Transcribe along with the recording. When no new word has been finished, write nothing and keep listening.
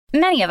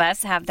Many of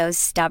us have those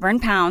stubborn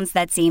pounds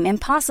that seem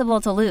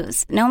impossible to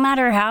lose, no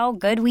matter how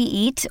good we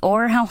eat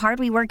or how hard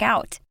we work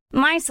out.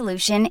 My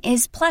solution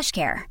is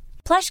PlushCare.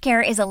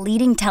 PlushCare is a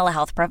leading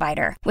telehealth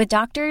provider with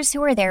doctors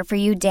who are there for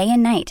you day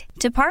and night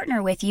to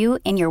partner with you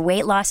in your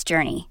weight loss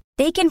journey.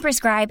 They can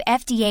prescribe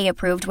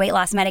FDA-approved weight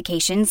loss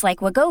medications like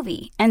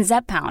Wegovy and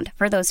Zepbound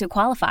for those who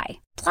qualify.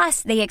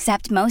 Plus, they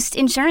accept most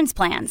insurance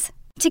plans.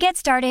 To get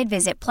started,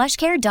 visit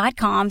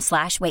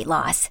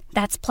plushcare.com/weightloss.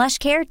 That's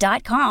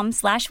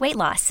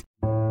plushcare.com/weightloss.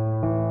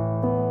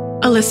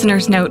 A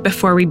listener's note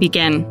before we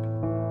begin.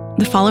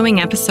 The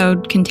following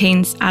episode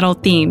contains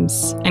adult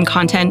themes and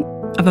content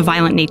of a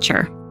violent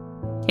nature.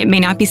 It may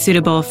not be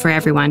suitable for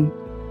everyone.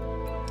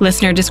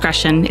 Listener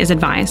discretion is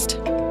advised.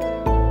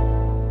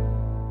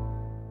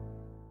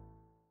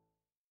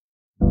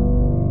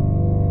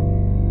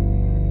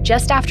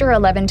 Just after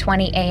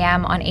 11:20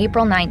 a.m. on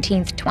April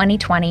 19,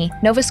 2020,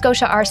 Nova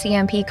Scotia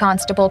RCMP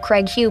Constable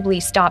Craig Hubley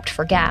stopped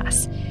for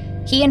gas.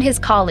 He and his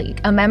colleague,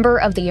 a member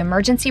of the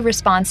emergency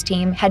response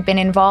team, had been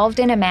involved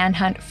in a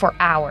manhunt for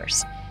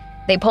hours.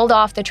 They pulled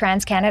off the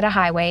Trans-Canada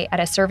Highway at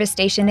a service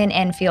station in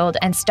Enfield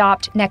and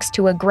stopped next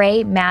to a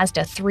grey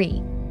Mazda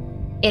 3.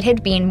 It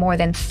had been more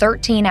than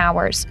 13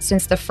 hours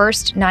since the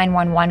first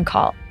 911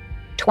 call.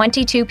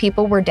 22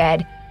 people were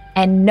dead,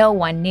 and no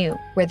one knew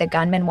where the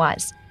gunman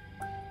was.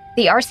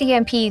 The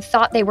RCMP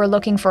thought they were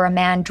looking for a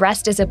man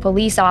dressed as a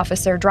police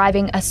officer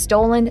driving a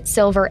stolen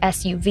silver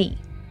SUV.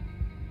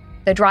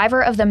 The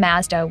driver of the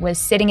Mazda was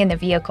sitting in the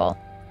vehicle.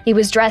 He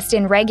was dressed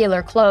in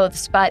regular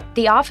clothes, but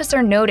the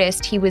officer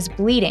noticed he was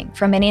bleeding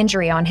from an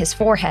injury on his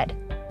forehead.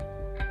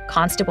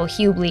 Constable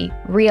Hubley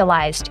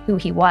realized who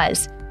he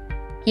was.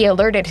 He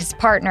alerted his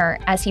partner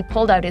as he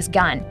pulled out his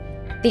gun.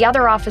 The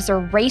other officer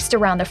raced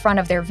around the front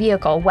of their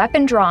vehicle,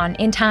 weapon drawn,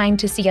 in time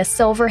to see a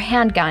silver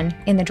handgun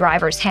in the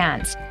driver's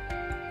hands.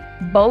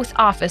 Both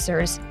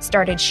officers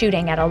started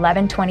shooting at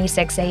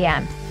 11:26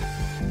 a.m.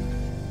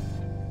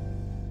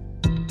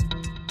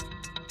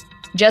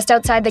 Just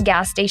outside the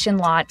gas station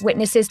lot,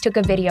 witnesses took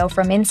a video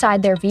from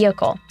inside their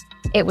vehicle.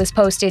 It was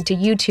posted to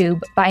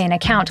YouTube by an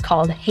account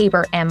called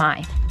Haber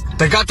MI.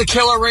 They got the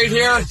killer right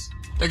here.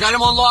 They got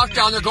him on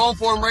lockdown. They're going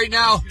for him right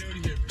now.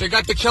 They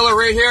got the killer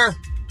right here.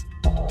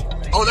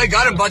 Oh, they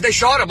got him, bud. They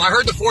shot him. I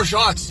heard the 4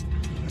 shots.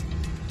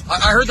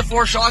 I heard the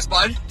 4 shots,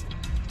 bud.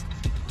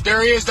 There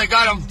he is. They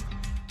got him.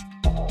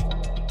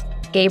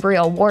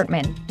 Gabriel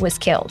Wortman was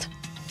killed.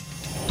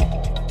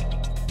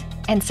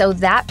 And so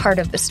that part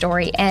of the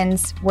story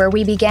ends where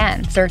we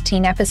began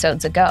 13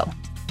 episodes ago.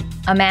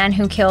 A man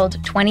who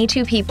killed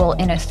 22 people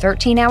in a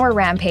 13-hour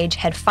rampage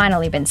had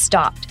finally been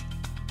stopped.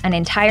 An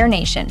entire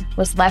nation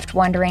was left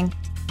wondering,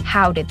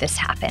 how did this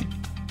happen?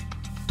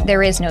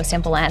 There is no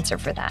simple answer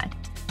for that,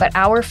 but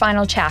our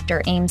final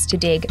chapter aims to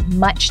dig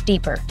much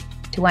deeper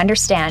to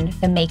understand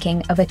the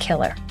making of a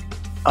killer.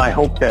 I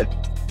hope that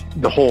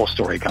the whole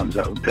story comes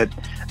out, that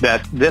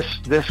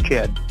this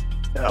kid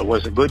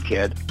was a good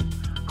kid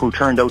who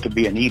turned out to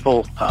be an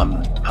evil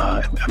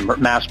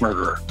mass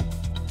murderer.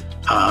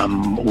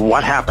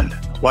 What happened?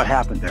 What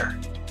happened there?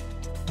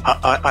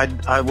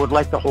 I would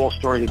like the whole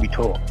story to be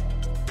told.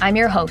 I'm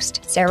your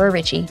host, Sarah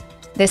Ritchie.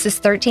 This is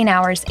 13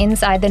 Hours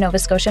Inside the Nova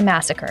Scotia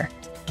Massacre.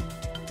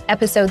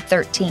 Episode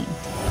 13,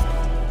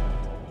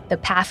 The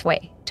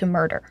Pathway to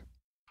Murder.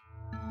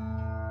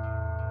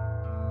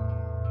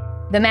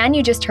 The man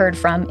you just heard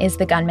from is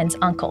the gunman's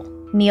uncle,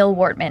 Neil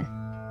Wortman.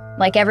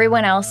 Like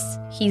everyone else,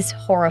 he's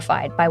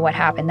horrified by what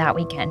happened that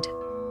weekend.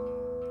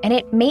 And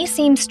it may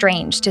seem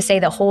strange to say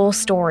the whole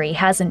story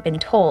hasn't been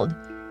told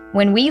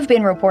when we've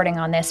been reporting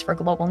on this for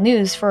Global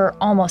News for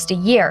almost a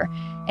year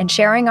and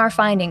sharing our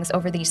findings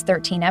over these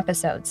 13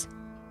 episodes.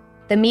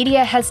 The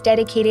media has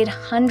dedicated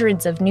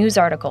hundreds of news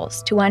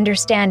articles to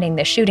understanding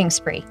the shooting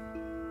spree.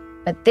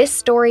 But this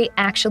story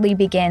actually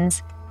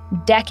begins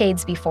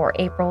decades before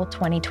April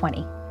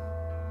 2020.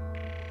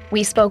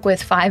 We spoke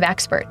with 5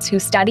 experts who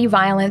study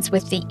violence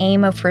with the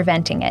aim of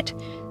preventing it: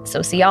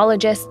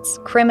 sociologists,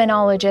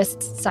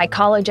 criminologists,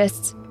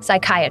 psychologists,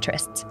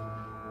 psychiatrists.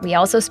 We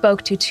also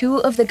spoke to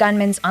 2 of the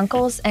gunman's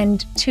uncles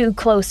and 2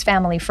 close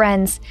family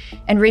friends,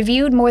 and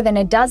reviewed more than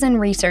a dozen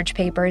research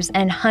papers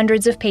and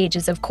hundreds of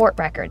pages of court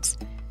records.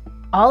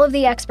 All of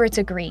the experts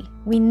agree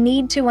we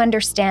need to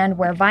understand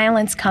where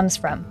violence comes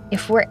from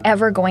if we're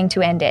ever going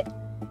to end it.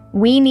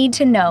 We need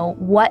to know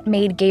what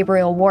made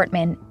Gabriel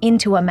Wortman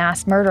into a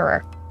mass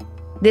murderer.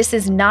 This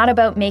is not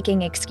about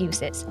making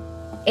excuses.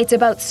 It's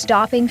about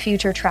stopping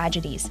future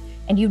tragedies,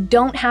 and you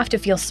don't have to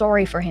feel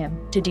sorry for him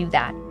to do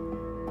that.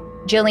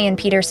 Gillian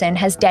Peterson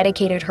has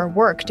dedicated her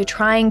work to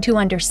trying to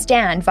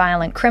understand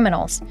violent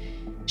criminals.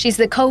 She's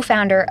the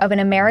co-founder of an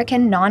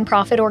American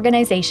nonprofit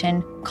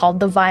organization called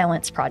The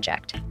Violence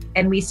Project.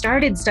 And we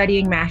started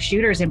studying mass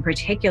shooters in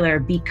particular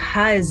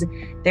because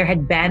there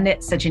had been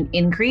such an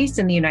increase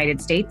in the United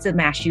States of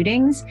mass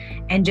shootings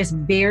and just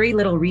very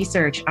little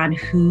research on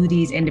who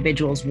these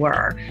individuals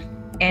were.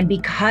 And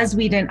because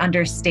we didn't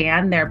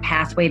understand their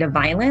pathway to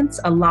violence,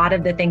 a lot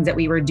of the things that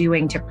we were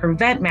doing to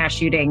prevent mass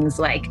shootings,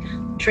 like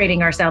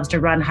training ourselves to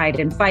run, hide,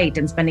 and fight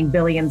and spending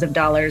billions of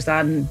dollars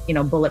on,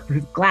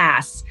 bulletproof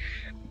glass,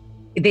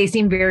 they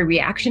seemed very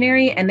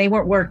reactionary and they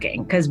weren't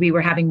working because we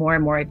were having more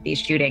and more of these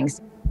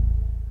shootings.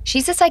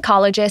 She's a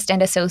psychologist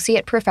and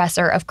associate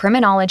professor of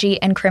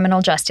criminology and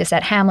criminal justice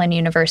at Hamline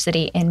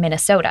University in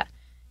Minnesota.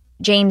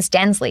 James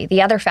Densley,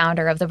 the other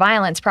founder of the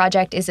Violence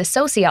Project, is a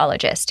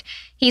sociologist.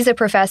 He's a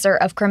professor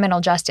of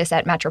criminal justice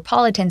at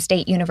Metropolitan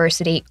State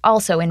University,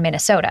 also in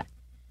Minnesota.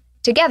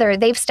 Together,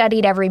 they've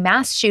studied every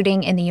mass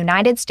shooting in the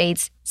United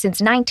States since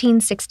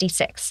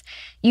 1966,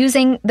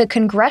 using the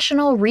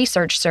Congressional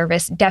Research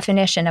Service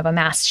definition of a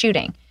mass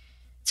shooting.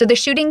 So the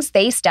shootings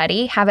they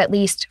study have at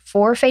least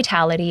 4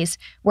 fatalities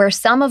where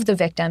some of the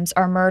victims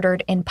are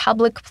murdered in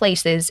public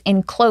places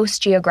in close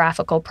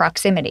geographical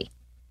proximity.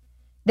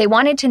 They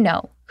wanted to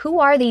know, who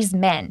are these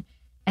men,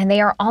 and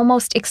they are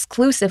almost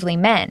exclusively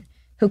men,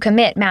 who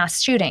commit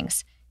mass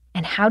shootings,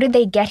 and how did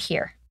they get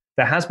here?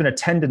 There has been a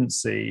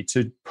tendency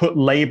to put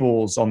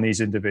labels on these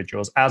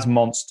individuals as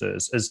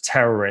monsters, as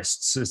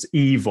terrorists, as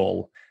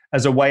evil,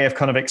 as a way of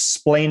kind of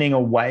explaining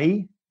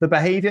away the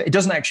behavior. It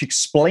doesn't actually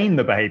explain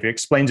the behavior, it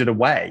explains it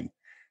away.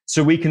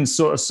 So we can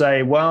sort of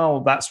say, well,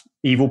 that's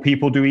evil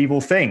people do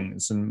evil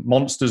things, and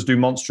monsters do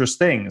monstrous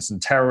things,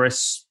 and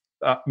terrorists,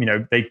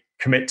 they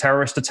commit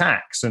terrorist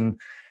attacks.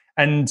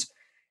 And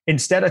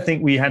instead, I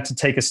think we had to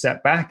take a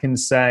step back and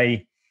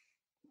say,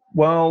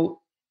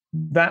 well,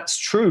 that's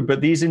true, but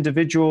these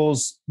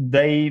individuals,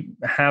 they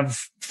have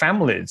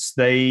families.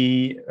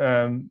 They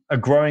are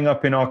growing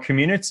up in our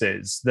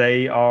communities.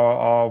 They are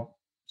our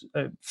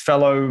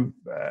fellow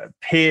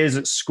peers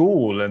at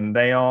school, and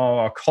they are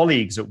our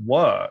colleagues at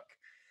work.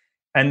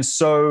 And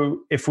so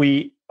if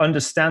we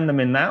understand them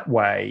in that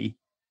way,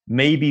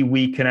 maybe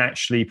we can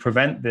actually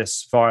prevent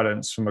this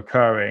violence from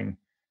occurring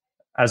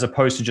as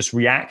opposed to just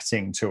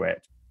reacting to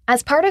it.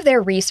 As part of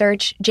their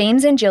research,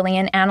 James and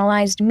Gillian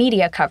analyzed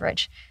media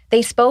coverage.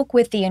 They spoke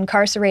with the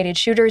incarcerated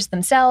shooters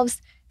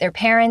themselves, their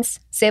parents,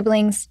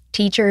 siblings,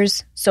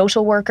 teachers,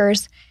 social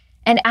workers.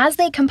 And as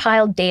they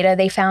compiled data,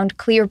 they found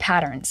clear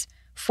patterns.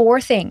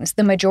 4 things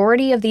the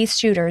majority of these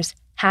shooters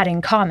had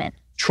in common.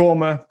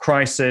 Trauma,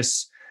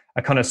 crisis,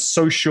 a kind of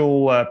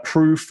social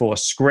proof or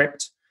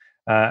script,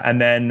 and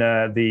then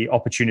the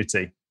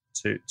opportunity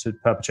to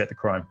perpetrate the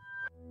crime.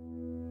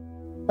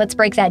 Let's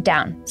break that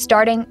down,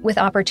 starting with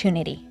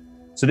opportunity.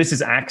 So this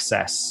is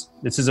access.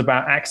 This is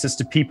about access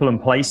to people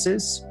and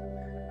places,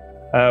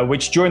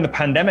 which during the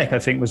pandemic, I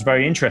think, was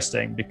very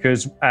interesting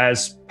because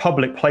as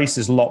public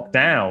places locked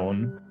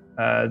down,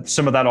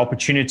 some of that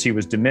opportunity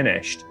was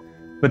diminished.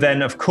 But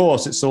then, of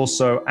course, it's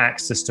also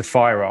access to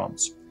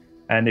firearms.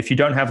 And if you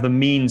don't have the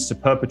means to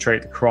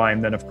perpetrate the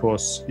crime, then, of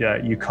course,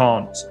 you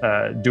can't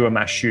do a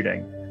mass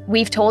shooting.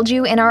 We've told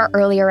you in our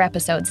earlier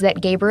episodes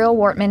that Gabriel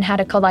Wortman had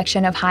a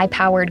collection of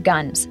high-powered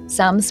guns,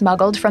 some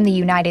smuggled from the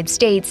United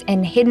States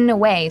and hidden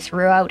away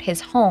throughout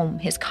his home,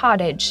 his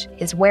cottage,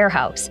 his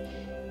warehouse.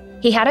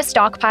 He had a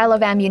stockpile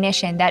of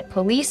ammunition that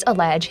police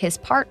allege his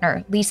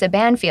partner, Lisa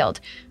Banfield,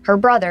 her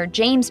brother,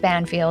 James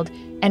Banfield,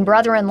 and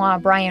brother-in-law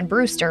Brian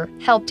Brewster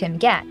helped him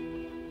get.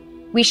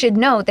 We should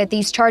note that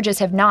these charges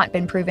have not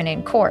been proven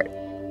in court.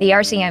 The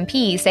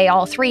RCMP say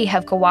all 3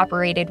 have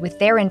cooperated with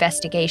their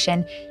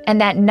investigation and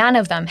that none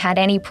of them had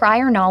any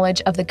prior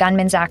knowledge of the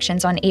gunman's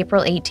actions on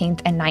April 18th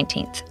and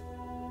 19th.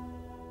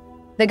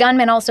 The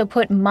gunman also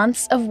put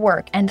months of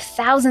work and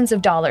thousands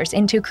of dollars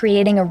into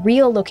creating a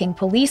real-looking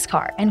police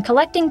car and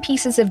collecting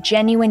pieces of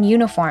genuine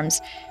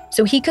uniforms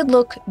so he could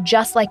look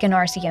just like an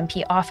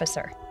RCMP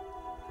officer.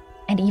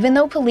 And even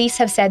though police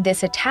have said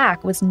this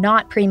attack was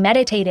not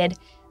premeditated,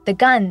 the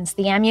guns,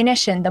 the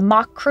ammunition, the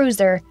mock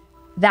cruiser,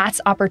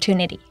 that's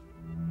opportunity.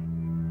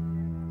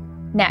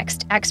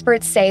 Next,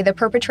 experts say the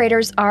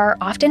perpetrators are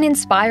often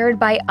inspired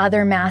by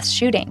other mass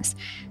shootings,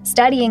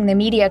 studying the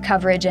media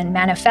coverage and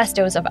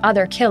manifestos of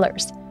other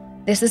killers.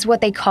 This is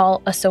what they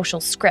call a social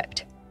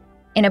script.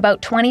 In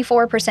about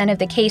 24% of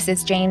the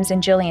cases James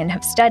and Gillian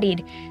have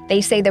studied,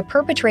 they say the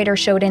perpetrator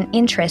showed an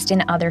interest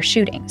in other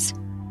shootings.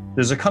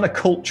 There's a kind of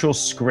cultural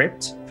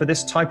script for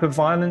this type of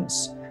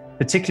violence,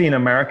 particularly in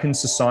American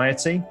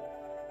society.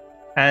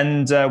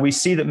 And we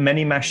see that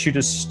many mass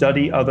shooters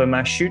study other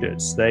mass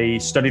shooters. They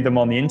study them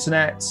on the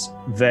internet.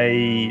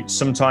 They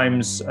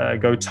sometimes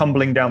go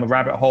tumbling down the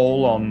rabbit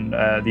hole on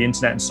the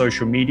internet and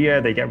social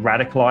media. They get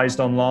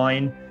radicalized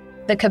online.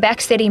 The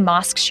Quebec City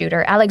mosque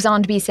shooter,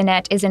 Alexandre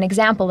Bissonnette, is an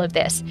example of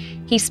this.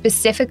 He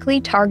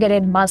specifically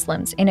targeted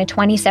Muslims in a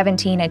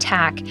 2017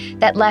 attack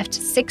that left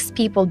 6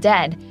 people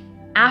dead,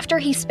 after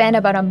he spent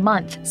about a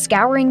month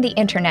scouring the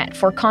internet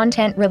for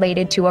content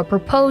related to a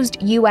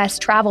proposed U.S.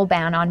 travel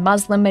ban on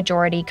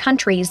Muslim-majority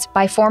countries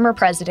by former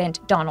President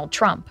Donald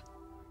Trump.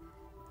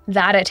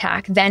 That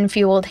attack then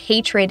fueled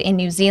hatred in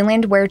New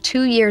Zealand, where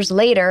 2 years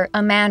later,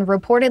 a man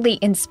reportedly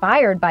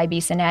inspired by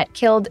Bissonnette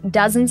killed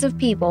dozens of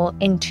people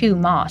in 2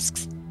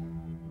 mosques.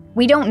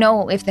 We don't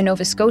know if the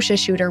Nova Scotia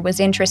shooter was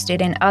interested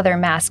in other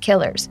mass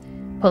killers,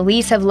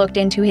 Police have looked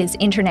into his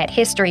internet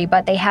history,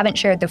 but they haven't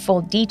shared the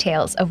full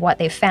details of what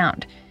they've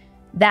found.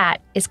 That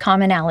is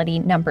commonality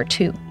number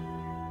 2.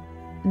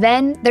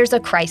 Then there's a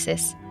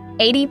crisis.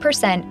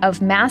 80%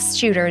 of mass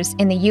shooters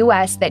in the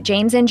US that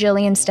James and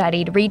Gillian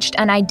studied reached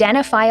an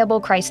identifiable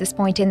crisis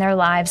point in their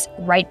lives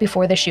right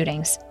before the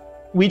shootings.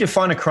 We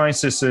define a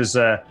crisis as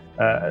a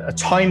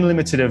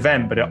time-limited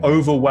event, but it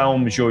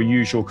overwhelms your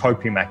usual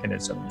coping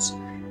mechanisms.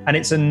 And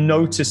it's a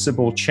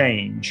noticeable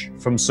change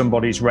from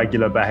somebody's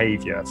regular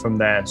behavior, from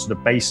their sort of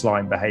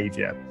baseline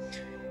behavior.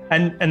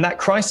 And that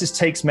crisis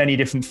takes many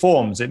different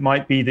forms. It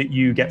might be that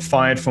you get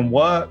fired from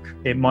work.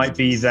 It might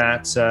be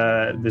that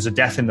there's a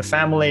death in the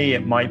family.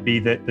 It might be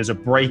that there's a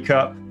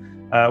breakup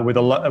with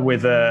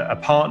a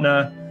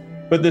partner.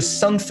 But there's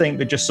something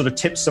that just sort of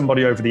tips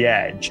somebody over the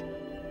edge.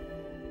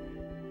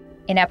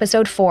 In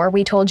episode 4,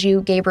 we told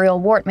you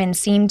Gabriel Wortman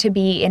seemed to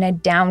be in a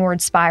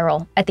downward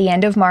spiral at the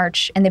end of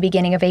March and the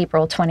beginning of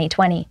April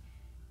 2020.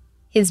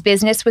 His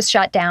business was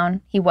shut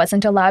down. He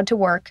wasn't allowed to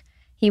work.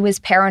 He was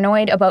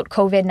paranoid about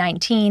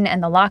COVID-19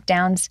 and the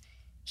lockdowns.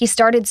 He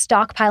started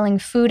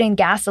stockpiling food and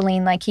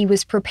gasoline like he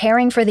was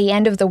preparing for the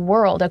end of the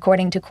world,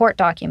 according to court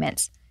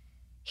documents.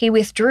 He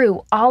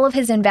withdrew all of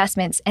his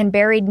investments and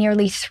buried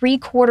nearly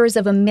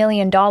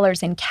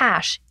 $750,000 in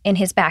cash in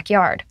his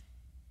backyard.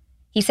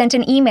 He sent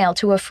an email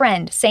to a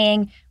friend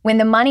saying, "When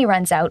the money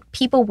runs out,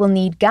 people will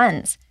need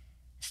guns.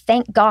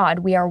 Thank God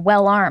we are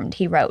well armed,"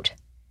 he wrote.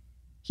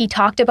 He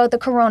talked about the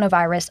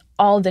coronavirus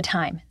all the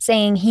time,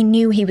 saying he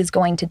knew he was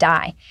going to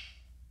die.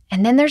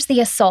 And then there's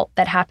the assault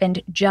that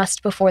happened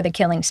just before the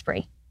killing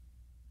spree.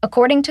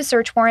 According to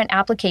search warrant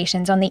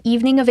applications, on the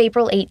evening of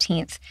April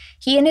 18th,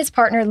 he and his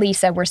partner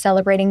Lisa were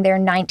celebrating their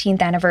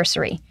 19th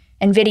anniversary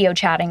and video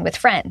chatting with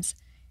friends.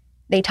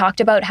 They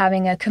talked about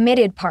having a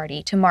committed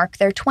party to mark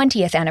their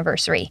 20th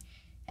anniversary,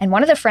 and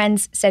one of the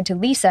friends said to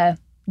Lisa,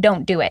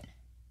 "Don't do it."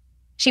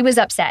 She was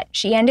upset.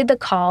 She ended the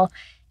call,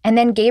 and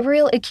then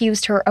Gabriel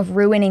accused her of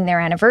ruining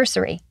their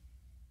anniversary.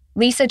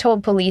 Lisa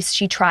told police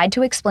she tried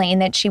to explain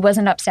that she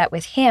wasn't upset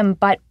with him,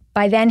 but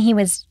by then he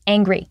was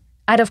angry,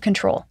 out of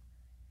control.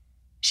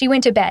 She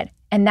went to bed,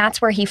 and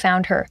that's where he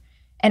found her.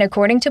 And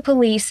according to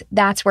police,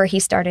 that's where he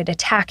started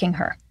attacking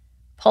her,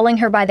 pulling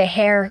her by the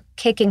hair,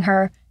 kicking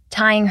her,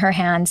 tying her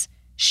hands,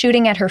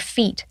 shooting at her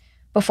feet,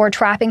 before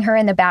trapping her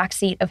in the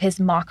backseat of his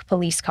mock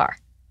police car.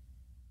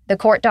 The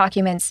court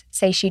documents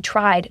say she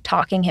tried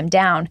talking him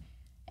down,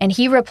 and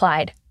he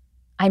replied,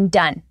 "I'm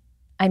done.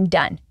 I'm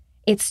done.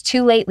 It's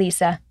too late,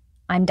 Lisa.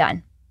 I'm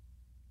done."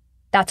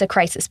 That's a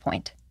crisis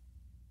point.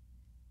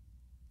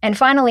 And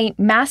finally,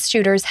 mass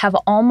shooters have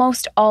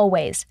almost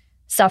always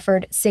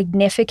suffered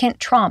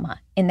significant trauma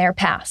in their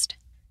past.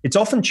 It's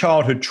often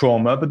childhood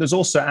trauma, but there's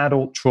also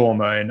adult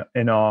trauma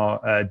in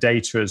our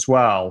data as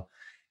well.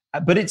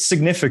 But it's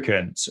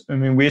significant. I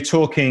mean, we're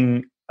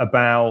talking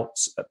about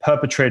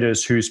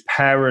perpetrators whose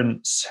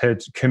parents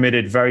had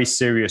committed very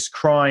serious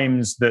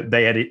crimes that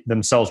they had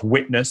themselves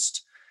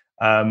witnessed.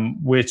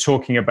 We're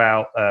talking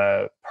about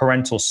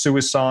parental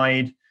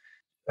suicide,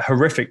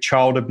 horrific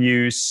child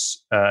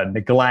abuse,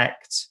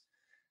 neglect.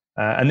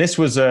 And this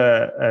was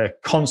a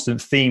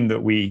constant theme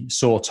that we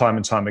saw time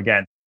and time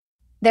again.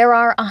 There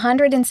are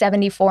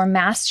 174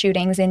 mass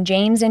shootings in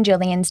James and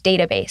Gillian's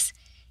database.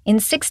 In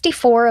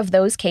 64 of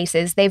those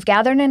cases, they've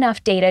gathered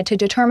enough data to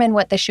determine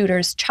what the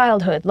shooter's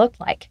childhood looked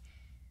like.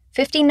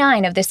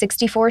 59 of the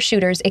 64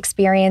 shooters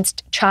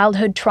experienced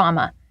childhood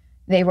trauma.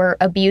 They were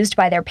abused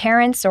by their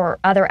parents or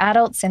other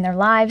adults in their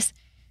lives.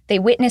 They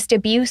witnessed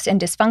abuse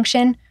and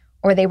dysfunction,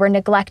 or they were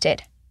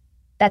neglected.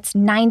 That's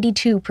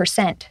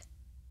 92%.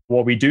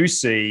 What we do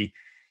see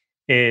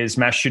is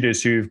mass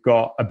shooters who've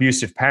got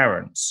abusive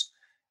parents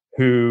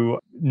who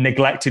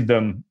neglected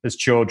them as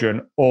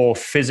children or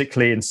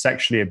physically and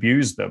sexually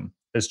abused them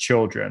as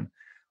children.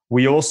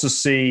 We also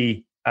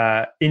see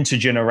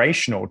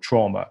intergenerational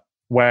trauma,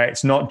 where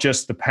it's not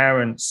just the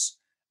parents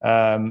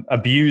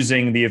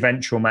abusing the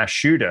eventual mass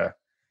shooter,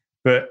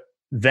 but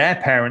their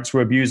parents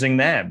were abusing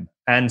them.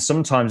 And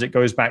sometimes it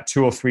goes back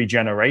 2 or 3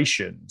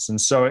 generations.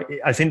 And so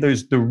I think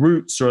the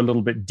roots are a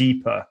little bit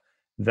deeper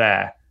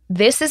there.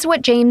 This is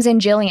what James and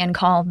Gillian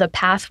call the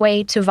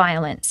pathway to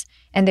violence.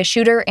 And the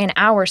shooter in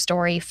our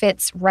story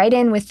fits right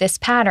in with this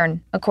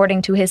pattern,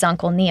 according to his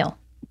uncle Neil.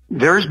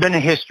 There's been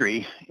a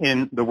history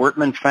in the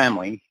Wortman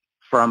family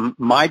from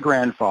my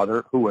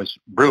grandfather, who was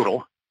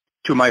brutal,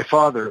 to my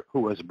father, who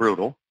was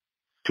brutal,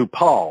 to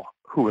Paul,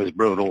 who was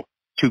brutal,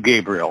 to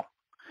Gabriel.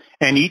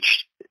 And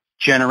each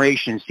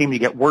generation seemed to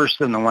get worse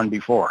than the one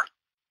before.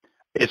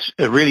 It's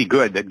really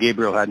good that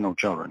Gabriel had no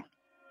children.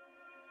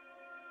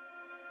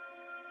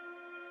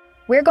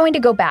 We're going to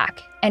go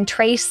back and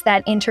trace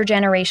that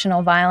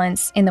intergenerational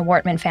violence in the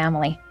Wortman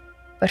family.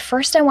 But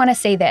first, I want to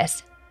say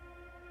this.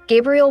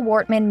 Gabriel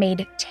Wortman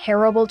made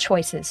terrible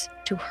choices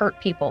to hurt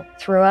people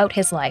throughout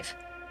his life.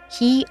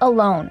 He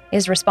alone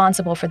is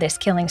responsible for this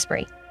killing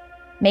spree.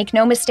 Make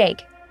no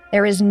mistake,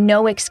 there is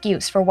no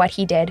excuse for what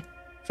he did,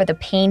 for the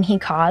pain he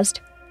caused.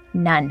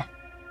 None.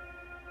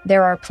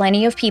 There are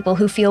plenty of people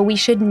who feel we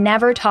should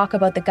never talk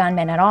about the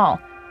gunman at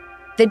all.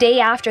 The day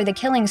after the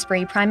killing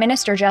spree, Prime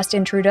Minister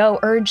Justin Trudeau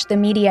urged the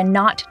media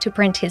not to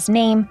print his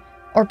name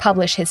or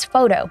publish his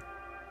photo.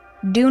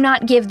 Do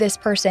not give this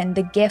person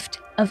the gift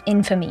of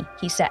infamy,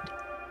 he said.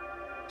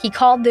 He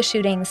called the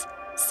shootings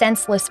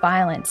senseless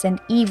violence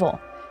and evil,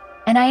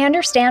 and I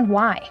understand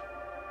why.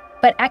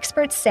 But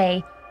experts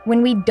say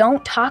when we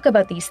don't talk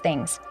about these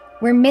things,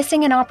 we're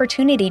missing an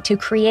opportunity to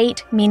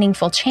create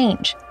meaningful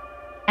change.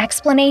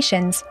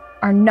 Explanations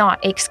are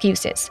not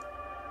excuses.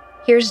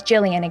 Here's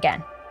Jillian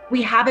again.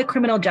 We have a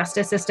criminal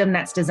justice system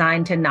that's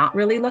designed to not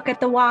really look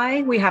at the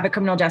why. We have a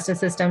criminal justice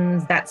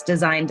system that's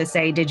designed to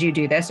say, did you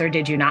do this or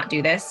did you not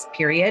do this,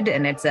 period.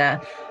 And it's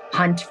a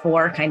hunt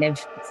for kind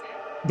of,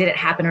 did it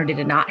happen or did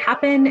it not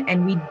happen?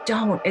 And we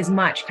don't as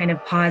much kind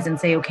of pause and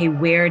say, okay,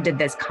 where did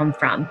this come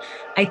from?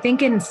 I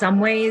think in some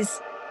ways,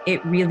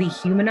 it really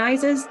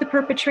humanizes the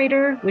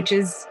perpetrator, which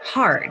is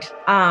hard.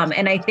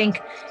 And I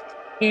think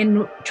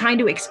in trying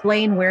to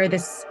explain where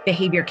this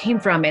behavior came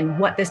from and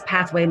what this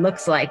pathway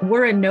looks like,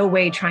 we're in no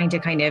way trying to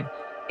kind of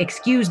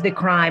excuse the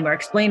crime or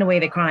explain away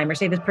the crime or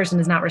say this person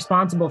is not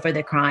responsible for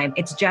the crime.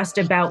 It's just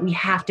about we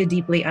have to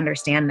deeply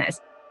understand this.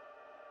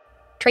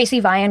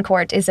 Tracy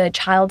Vaillancourt is a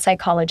child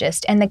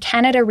psychologist and the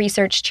Canada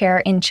Research Chair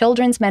in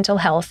Children's Mental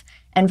Health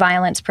and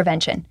Violence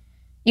Prevention.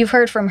 You've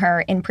heard from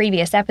her in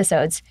previous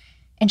episodes,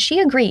 and she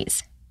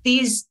agrees.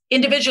 These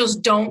individuals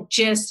don't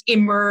just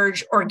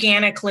emerge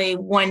organically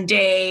one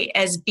day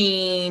as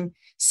being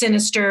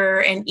sinister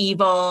and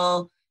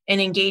evil and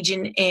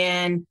engaging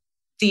in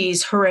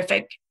these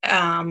horrific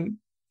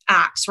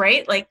acts,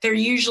 right? Like there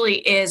usually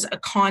is a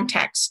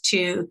context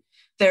to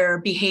their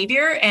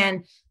behavior,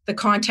 and the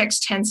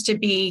context tends to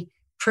be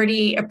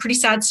a pretty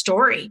sad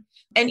story.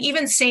 And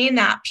even saying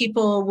that,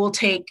 people will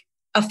take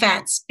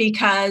offense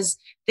because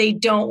they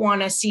don't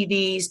want to see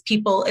these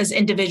people as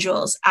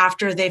individuals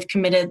after they've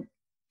committed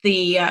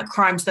the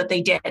crimes that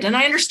they did. And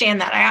I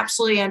understand that. I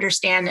absolutely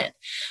understand it.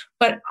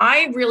 But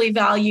I really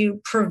value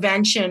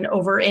prevention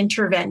over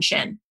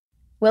intervention.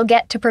 We'll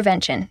get to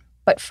prevention.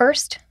 But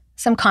first,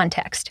 some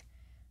context.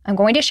 I'm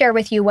going to share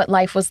with you what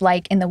life was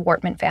like in the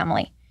Wortman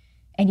family.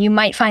 And you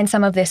might find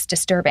some of this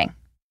disturbing.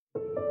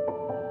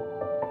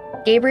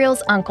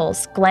 Gabriel's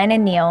uncles, Glenn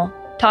and Neil,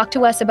 talked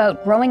to us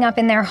about growing up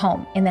in their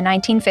home in the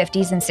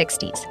 1950s and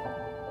 60s.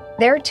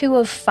 They're two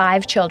of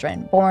 5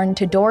 children born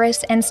to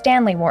Doris and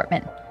Stanley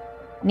Wortman.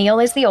 Neil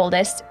is the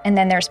oldest, and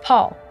then there's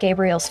Paul,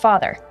 Gabriel's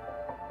father.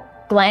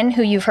 Glenn,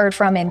 who you've heard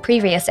from in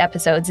previous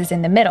episodes, is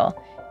in the middle.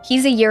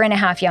 He's a year and a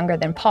half younger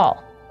than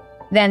Paul.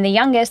 Then the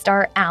youngest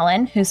are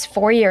Alan, who's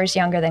 4 years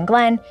younger than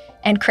Glenn,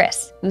 and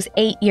Chris, who's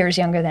 8 years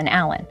younger than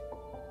Alan.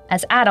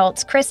 As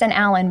adults, Chris and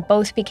Alan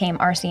both became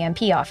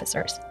RCMP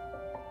officers.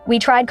 We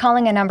tried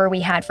calling a number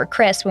we had for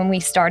Chris when we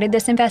started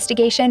this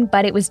investigation,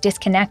 but it was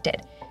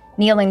disconnected.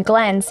 Neil and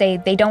Glenn say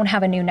they don't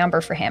have a new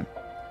number for him.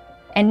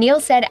 And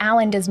Neil said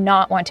Alan does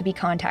not want to be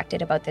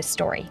contacted about this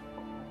story.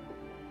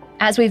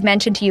 As we've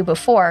mentioned to you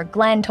before,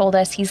 Glenn told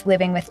us he's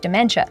living with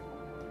dementia.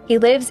 He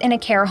lives in a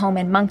care home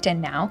in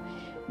Moncton now.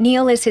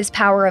 Neil is his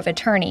power of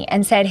attorney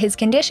and said his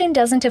condition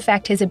doesn't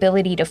affect his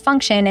ability to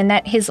function and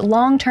that his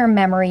long-term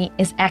memory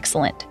is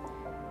excellent.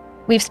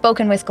 We've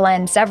spoken with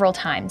Glenn several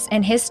times,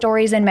 and his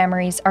stories and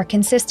memories are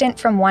consistent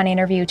from one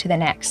interview to the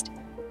next.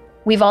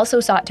 We've also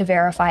sought to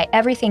verify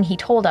everything he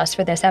told us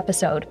for this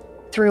episode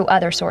through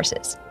other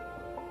sources.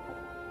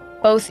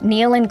 Both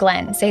Neil and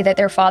Glenn say that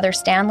their father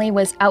Stanley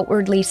was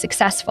outwardly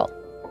successful.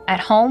 At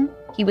home,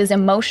 he was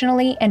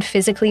emotionally and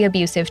physically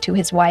abusive to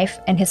his wife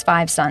and his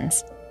 5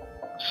 sons.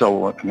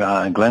 So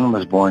Glenn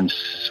was born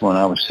when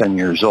I was 10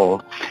 years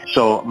old.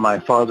 So my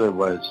father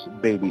was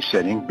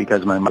babysitting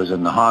because my mother was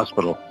in the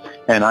hospital,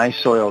 and I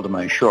soiled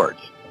my shorts.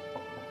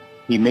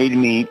 He made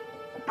me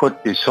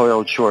put the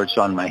soiled shorts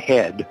on my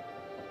head,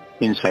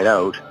 inside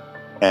out,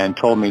 and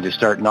told me to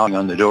start knocking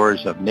on the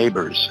doors of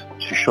neighbors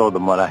to show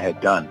them what I had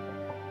done.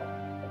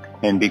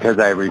 And because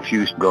I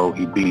refused to go,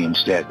 he beat me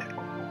instead.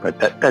 But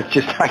that's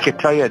just, I could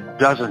tell you a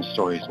dozen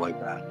stories like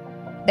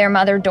that. Their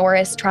mother,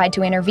 Doris, tried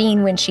to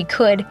intervene when she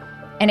could,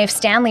 and if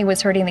Stanley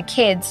was hurting the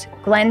kids,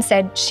 Glenn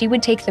said she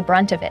would take the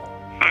brunt of it.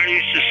 I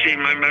used to see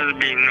my mother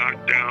being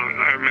knocked down.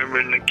 I remember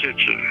in the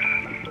kitchen.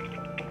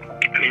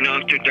 He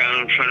knocked her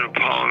down in front of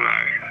Paul and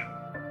I.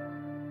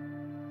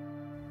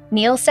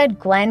 Neil said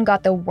Glenn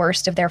got the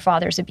worst of their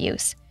father's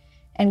abuse,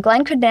 and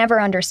Glenn could never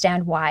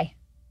understand why.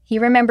 He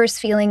remembers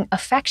feeling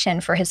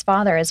affection for his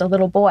father as a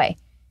little boy,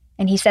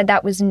 and he said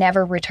that was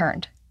never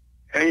returned.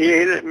 And he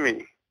hated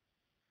me.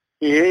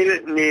 He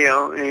hated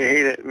Neil, and he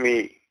hated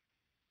me.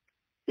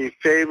 He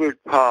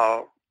favored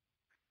Paul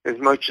as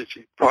much as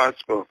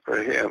possible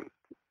for him.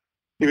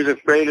 He was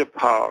afraid of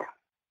Paul.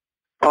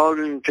 Paul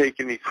didn't take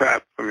any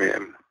crap from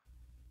him.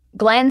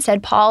 Glenn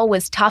said Paul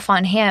was tough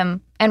on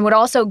him and would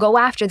also go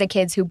after the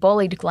kids who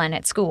bullied Glenn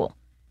at school.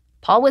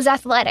 Paul was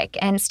athletic,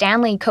 and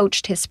Stanley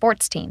coached his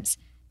sports teams.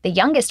 The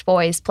youngest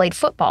boys played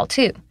football,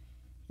 too.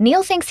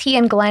 Neil thinks he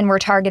and Glenn were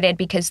targeted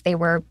because they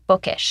were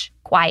bookish,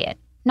 quiet,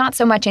 not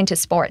so much into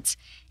sports,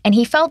 and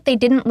he felt they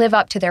didn't live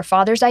up to their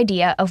father's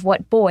idea of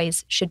what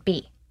boys should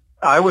be.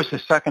 I was the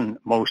second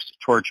most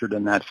tortured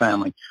in that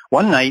family.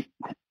 One night,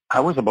 I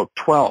was about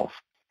 12,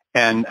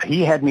 and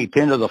he had me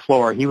pinned to the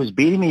floor. He was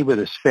beating me with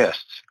his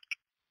fists.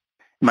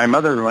 My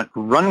mother went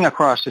running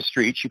across the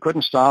street. She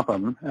couldn't stop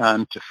him,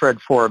 to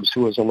Fred Forbes,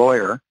 who was a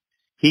lawyer.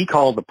 He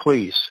called the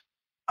police.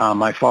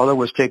 My father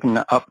was taken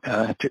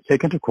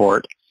to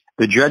court.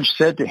 The judge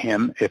said to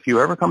him, if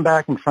you ever come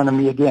back in front of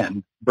me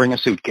again, bring a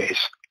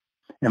suitcase.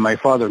 And my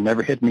father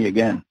never hit me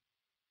again.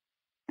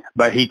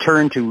 But he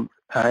turned to,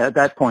 at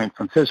that point,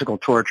 from physical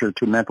torture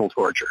to mental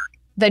torture.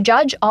 The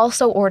judge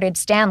also ordered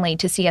Stanley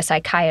to see a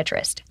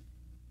psychiatrist.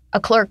 A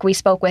clerk we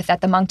spoke with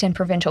at the Moncton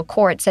Provincial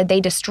Court said they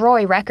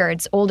destroy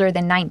records older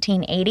than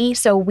 1980,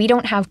 so we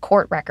don't have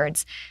court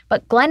records.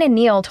 But Glenn and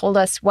Neil told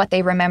us what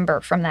they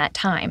remember from that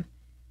time.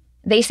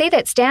 They say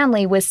that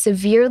Stanley was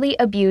severely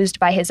abused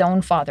by his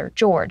own father,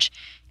 George,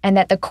 and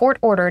that the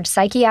court-ordered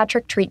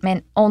psychiatric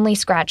treatment only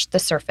scratched the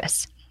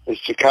surface. The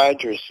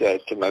psychiatrist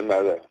said to my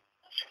mother,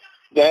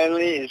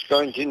 Stanley is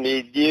going to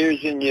need years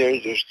and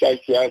years of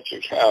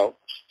psychiatric help,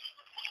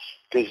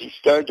 because he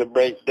started to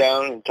break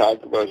down and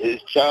talk about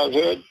his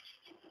childhood.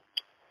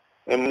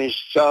 And when he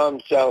saw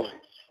himself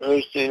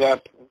loosening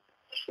up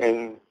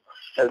and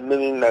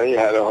admitting that he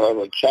had a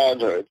horrible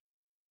childhood,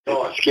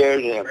 it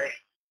scared him.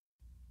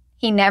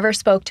 He never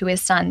spoke to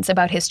his sons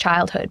about his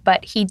childhood,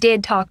 but he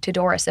did talk to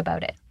Doris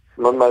about it.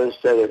 My mother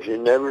said, if you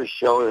never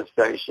show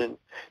affection,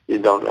 you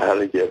don't know how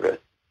to give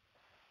it.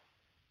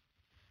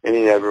 And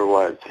he never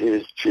was. He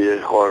was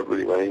treated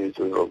horribly when he was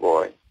a little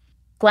boy.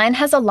 Glenn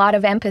has a lot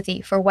of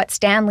empathy for what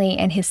Stanley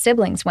and his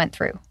siblings went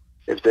through.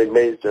 If they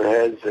raised their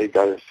heads, they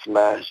got a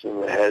smash in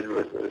the head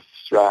with a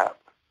strap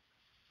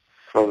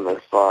from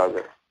their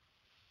father.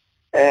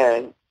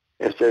 And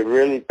if they're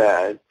really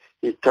bad,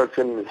 he took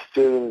them and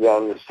threw them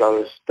down the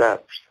cellar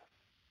steps.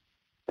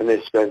 And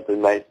they spent the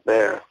night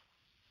there.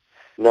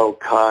 No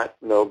cot,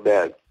 no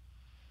bed.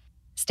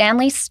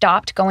 Stanley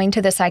stopped going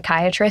to the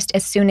psychiatrist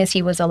as soon as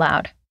he was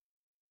allowed.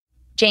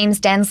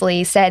 James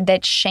Densley said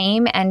that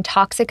shame and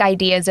toxic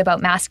ideas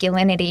about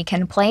masculinity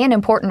can play an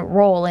important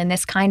role in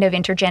this kind of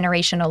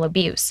intergenerational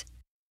abuse.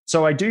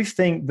 So I do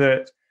think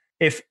that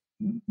if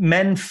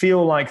men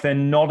feel like they're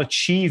not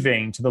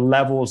achieving to the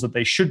levels that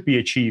they should be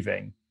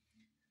achieving,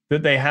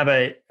 that they have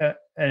a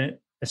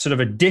sort of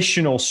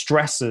additional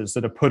stresses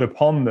that are put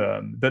upon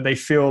them, that they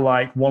feel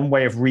like one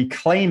way of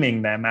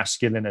reclaiming their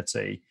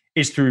masculinity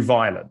is through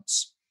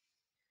violence.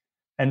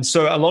 And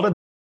so a lot of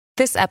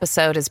This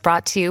episode is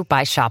brought to you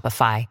by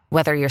Shopify.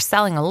 Whether you're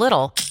selling a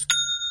little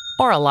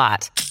or a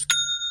lot,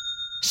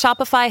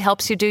 Shopify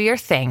helps you do your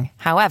thing,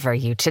 however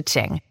you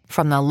cha-ching.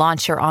 From the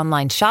launch your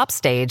online shop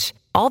stage,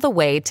 all the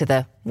way to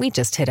the we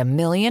just hit 1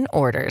 million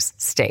orders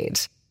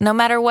stage. No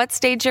matter what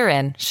stage you're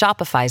in,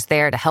 Shopify's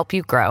there to help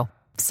you grow.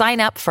 Sign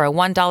up for a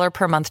 $1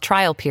 per month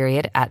trial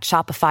period at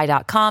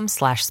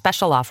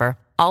shopify.com/special offer,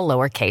 all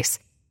lowercase.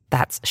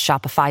 That's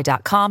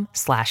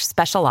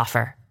shopify.com/special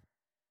offer.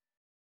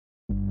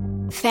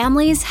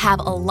 Families have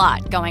a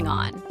lot going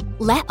on.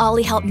 Let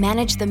Ollie help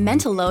manage the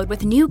mental load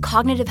with new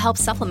cognitive help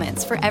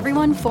supplements for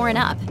everyone 4 and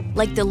up,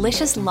 like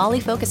delicious Lolly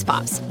Focus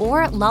Pops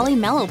or Lolly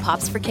Mellow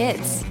Pops for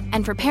kids.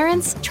 And for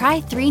parents,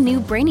 try 3 new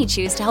Brainy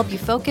Chews to help you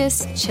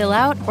focus, chill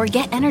out, or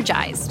get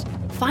energized.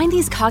 Find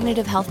these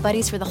cognitive health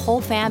buddies for the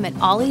whole fam at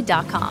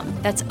ollie.com.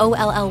 That's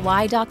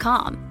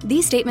OLLY.com.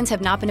 These statements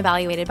have not been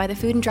evaluated by the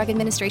Food and Drug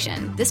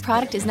Administration. This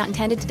product is not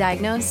intended to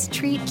diagnose,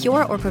 treat,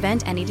 cure, or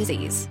prevent any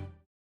disease.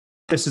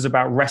 this is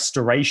about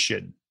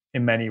restoration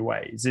in many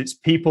ways. It's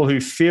people who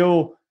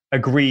feel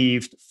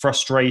aggrieved,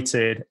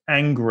 frustrated,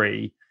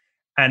 angry,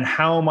 and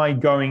how am I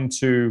going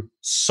to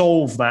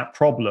solve that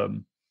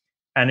problem?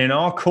 And in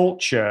our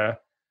culture,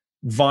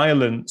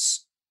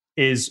 violence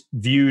is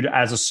viewed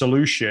as a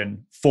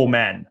solution for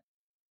men.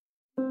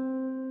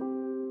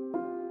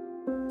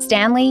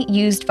 Stanley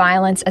used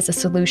violence as a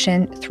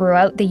solution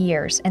throughout the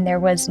years, and there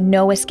was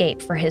no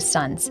escape for his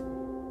sons.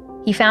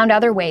 He found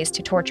other ways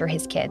to torture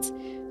his kids.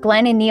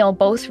 Glenn and Neil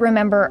both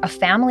remember a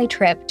family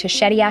trip to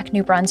Shediac,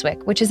 New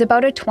Brunswick, which is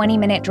about a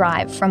 20-minute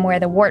drive from where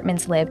the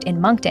Wortmans lived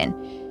in Moncton.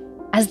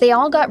 As they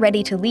all got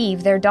ready to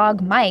leave, their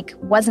dog Mike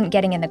wasn't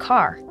getting in the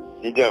car.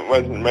 He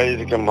wasn't ready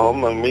to come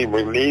home when we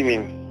were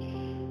leaving.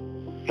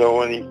 So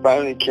when he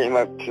finally came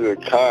up to the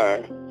car,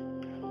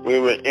 we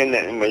were in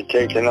it and we were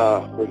taking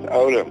off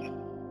without him.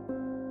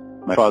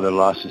 My father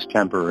lost his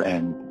temper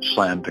and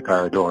slammed the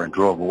car door and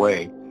drove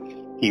away.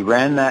 He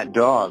ran that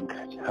dog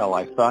till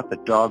I thought the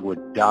dog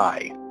would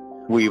die.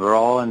 We were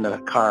all in the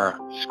car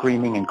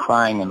screaming and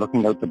crying and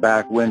looking out the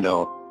back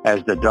window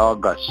as the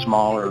dog got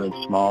smaller and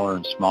smaller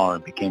and smaller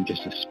and became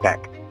just a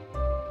speck.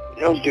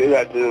 You don't do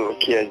that to little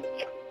kids.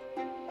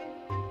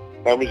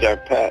 That was our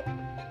pet.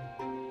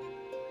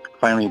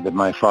 Finally,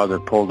 my father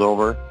pulled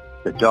over.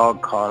 The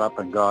dog caught up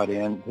and got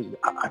in.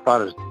 I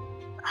thought his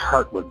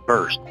heart would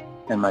burst,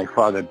 and my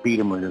father beat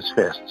him with his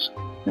fists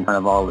in front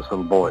of all his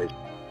little boys.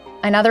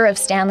 Another of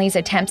Stanley's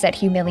attempts at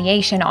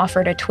humiliation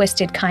offered a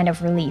twisted kind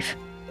of relief.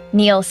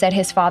 Neil said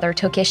his father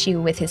took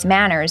issue with his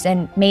manners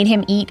and made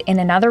him eat in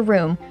another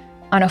room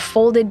on a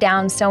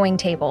folded-down sewing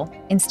table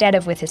instead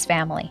of with his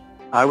family.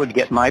 I would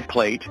get my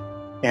plate,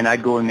 and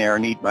I'd go in there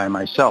and eat by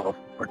myself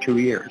for 2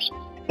 years.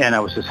 And I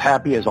was as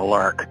happy as a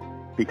lark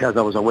because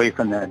I was away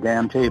from that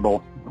damn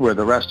table where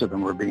the rest of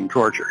them were being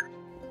tortured.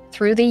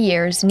 Through the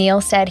years,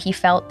 Neil said he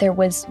felt there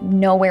was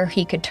nowhere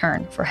he could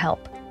turn for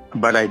help.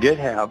 But I did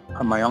have,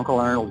 my Uncle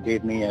Arnold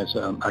gave me as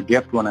a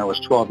gift when I was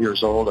 12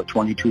 years old, a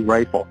 .22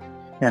 rifle,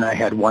 and I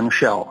had one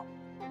shell.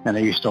 And I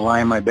used to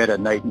lie in my bed at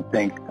night and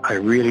think, I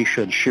really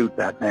should shoot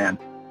that man.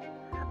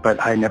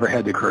 But I never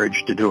had the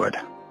courage to do it.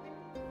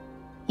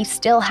 He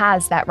still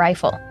has that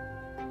rifle.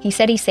 He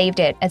said he saved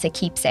it as a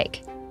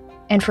keepsake.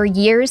 And for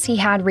years, he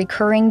had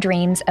recurring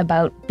dreams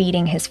about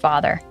beating his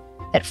father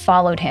that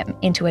followed him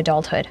into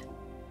adulthood.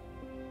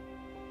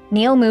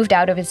 Neil moved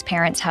out of his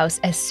parents' house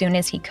as soon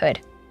as he could.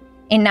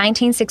 In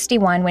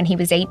 1961, when he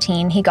was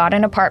 18, he got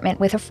an apartment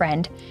with a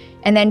friend,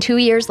 and then 2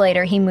 years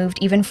later, he moved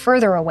even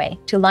further away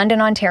to London,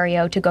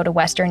 Ontario to go to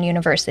Western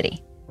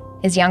University.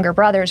 His younger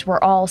brothers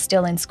were all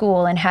still in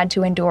school and had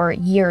to endure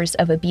years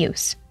of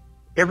abuse.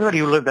 Everybody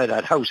who lived at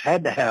that house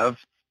had to have,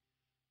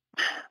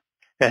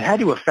 it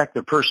had to affect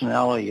their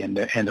personality and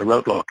their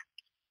outlook.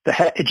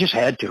 It just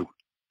had to.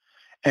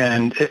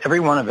 And every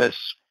one of us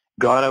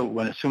got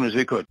out as soon as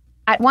we could.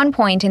 At one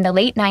point in the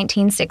late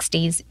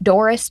 1960s,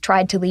 Doris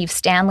tried to leave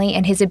Stanley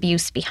and his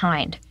abuse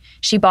behind.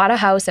 She bought a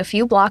house a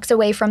few blocks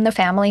away from the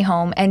family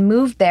home and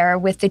moved there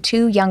with the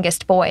 2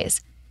 youngest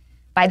boys.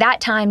 By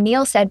that time,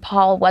 Neil said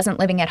Paul wasn't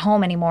living at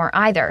home anymore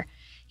either.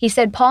 He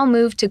said Paul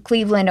moved to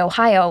Cleveland,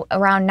 Ohio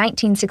around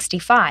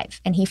 1965,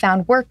 and he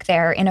found work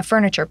there in a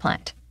furniture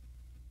plant.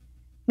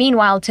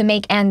 Meanwhile, to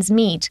make ends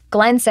meet,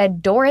 Glenn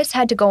said Doris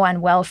had to go on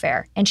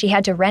welfare, and she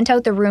had to rent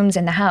out the rooms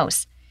in the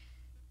house.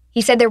 He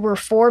said there were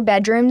 4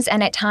 bedrooms,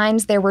 and at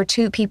times there were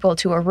 2 people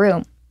to a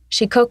room.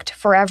 She cooked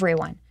for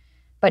everyone.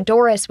 But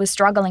Doris was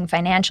struggling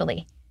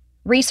financially.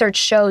 Research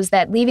shows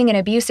that leaving an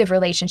abusive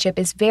relationship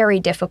is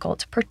very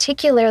difficult,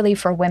 particularly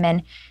for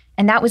women,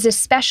 and that was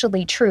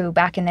especially true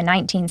back in the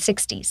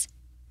 1960s.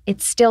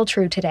 It's still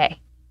true today.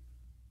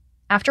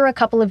 After a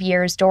couple of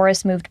years,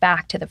 Doris moved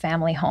back to the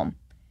family home.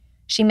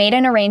 She made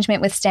an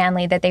arrangement with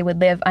Stanley that they would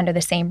live under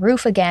the same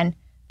roof again,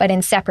 but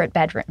in separate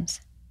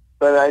bedrooms.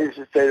 But I used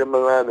to say to my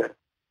mother,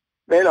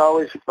 they'd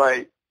always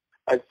fight.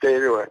 I'd say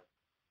to her,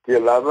 do you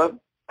love him?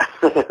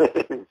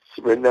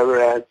 She would never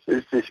answer.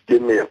 She'd just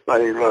give me a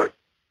funny look.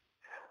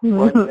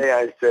 One day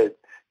I said,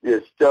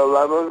 you still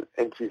love him?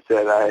 And she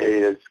said, I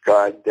hate his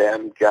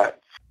goddamn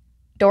guts.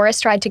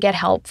 Doris tried to get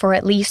help for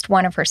at least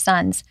one of her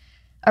sons.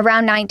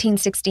 Around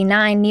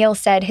 1969, Neil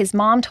said his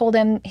mom told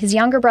him his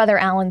younger brother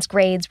Alan's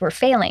grades were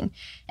failing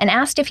and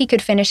asked if he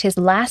could finish his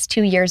last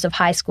 2 years of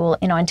high school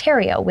in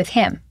Ontario with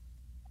him.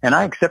 And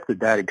I accepted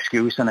that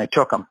excuse and I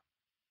took him.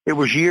 It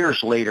was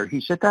years later.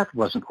 He said, that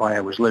wasn't why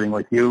I was living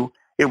with you.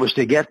 It was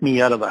to get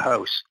me out of the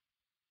house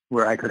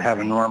where I could have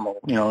a normal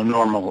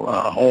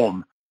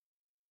home.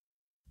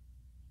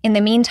 In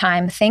the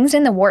meantime, things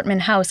in the Wortman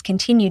house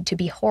continued to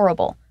be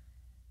horrible.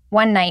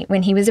 One night,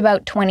 when he was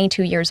about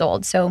 22 years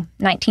old, so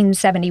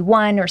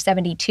 1971 or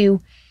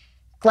 72,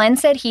 Glenn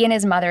said he and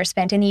his mother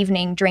spent an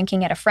evening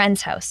drinking at a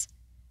friend's house.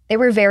 They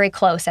were very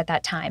close at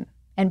that time,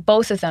 and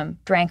both of them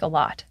drank a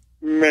lot.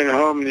 Went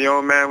home, the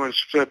old man was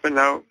flipping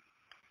out.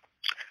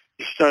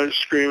 He started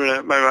screaming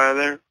at my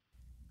mother.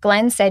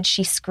 Glenn said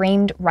she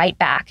screamed right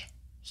back.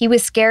 He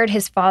was scared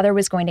his father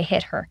was going to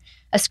hit her,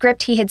 a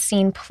script he had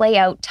seen play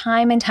out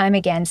time and time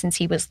again since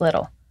he was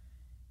little.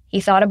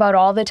 He thought about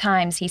all the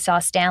times he saw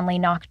Stanley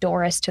knock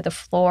Doris to the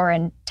floor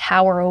and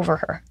tower over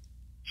her.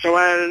 So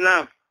I had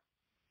enough.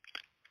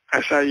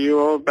 I said, you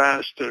old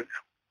bastard.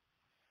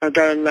 I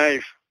got a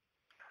knife.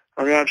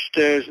 I went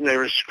upstairs and they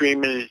were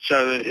screaming at each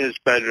other in his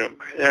bedroom.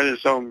 He had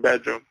his own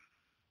bedroom.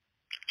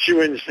 She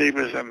wouldn't sleep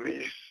with him.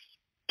 He's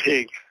a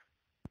pig.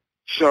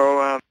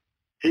 So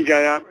he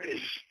got up,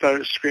 he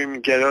started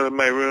screaming, get out of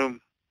my room.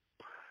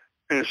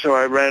 And so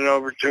I ran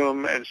over to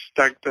him and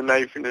stuck the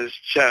knife in his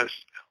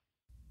chest.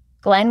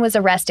 Glenn was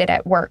arrested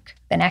at work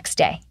the next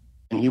day.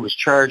 And he was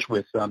charged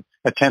with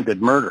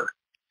attempted murder.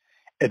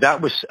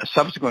 That was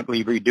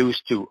subsequently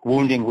reduced to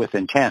wounding with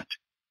intent.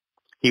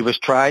 He was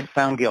tried,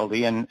 found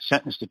guilty, and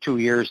sentenced to 2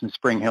 years in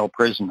Spring Hill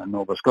Prison in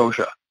Nova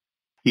Scotia.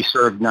 He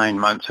served 9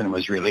 months and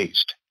was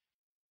released.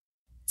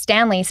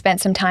 Stanley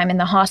spent some time in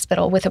the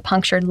hospital with a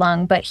punctured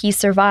lung, but he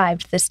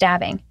survived the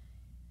stabbing.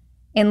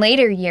 In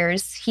later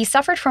years, he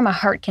suffered from a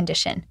heart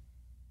condition.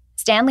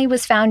 Stanley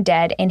was found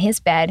dead in his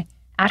bed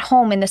at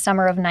home in the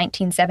summer of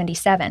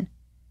 1977.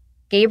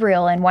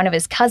 Gabriel and one of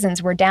his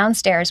cousins were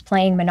downstairs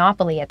playing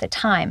Monopoly at the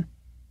time.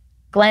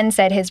 Glenn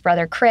said his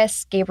brother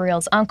Chris,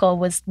 Gabriel's uncle,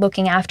 was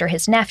looking after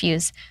his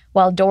nephews,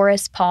 while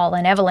Doris, Paul,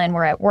 and Evelyn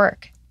were at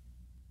work.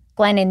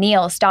 Glenn and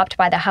Neil stopped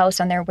by the house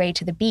on their way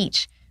to the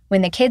beach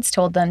when the kids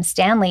told them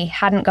Stanley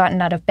hadn't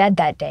gotten out of bed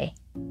that day.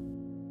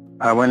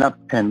 I went up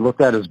and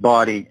looked at his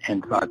body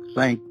and thought,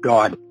 thank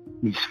God,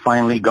 he's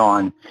finally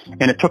gone.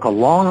 And it took a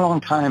long,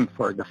 long time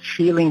for the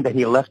feeling that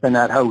he left in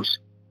that house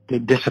to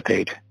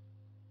dissipate.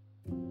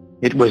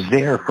 It was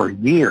there for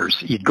years.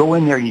 You'd go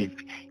in there and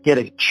you'd get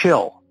a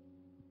chill.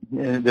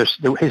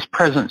 His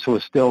presence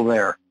was still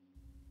there.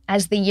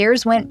 As the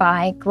years went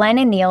by, Glenn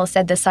and Neil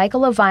said the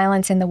cycle of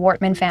violence in the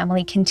Wortman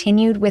family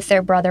continued with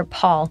their brother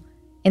Paul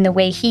in the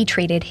way he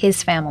treated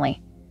his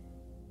family.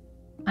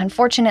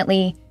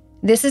 Unfortunately,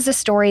 this is a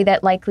story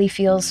that likely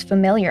feels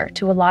familiar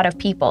to a lot of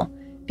people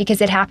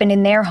because it happened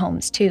in their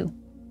homes too.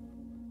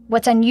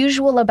 What's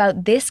unusual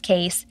about this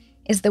case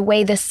is the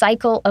way the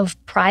cycle of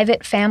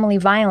private family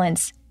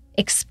violence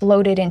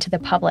exploded into the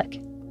public.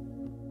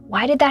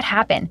 Why did that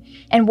happen?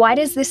 And why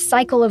does this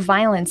cycle of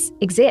violence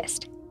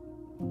exist?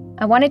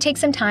 I want to take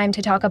some time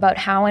to talk about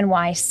how and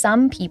why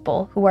some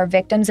people who are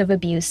victims of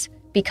abuse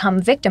become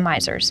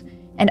victimizers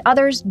and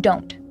others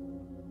don't.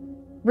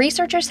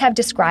 Researchers have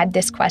described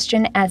this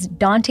question as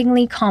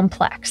dauntingly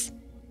complex.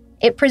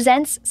 It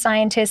presents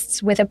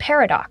scientists with a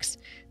paradox.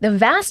 The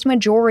vast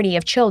majority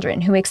of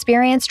children who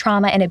experience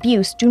trauma and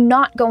abuse do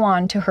not go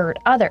on to hurt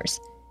others.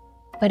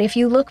 But if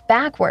you look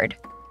backward,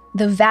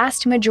 the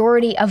vast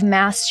majority of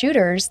mass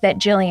shooters that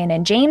Jillian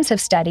and James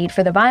have studied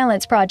for the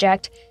Violence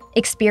Project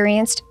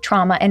experienced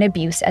trauma and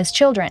abuse as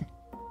children.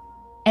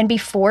 And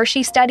before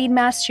she studied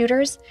mass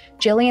shooters,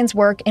 Jillian's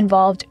work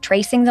involved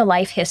tracing the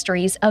life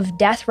histories of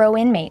death row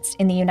inmates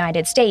in the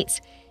United States,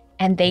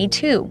 and they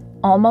too,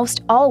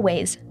 almost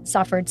always,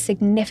 suffered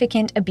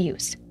significant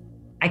abuse.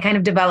 I kind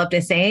of developed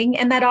a saying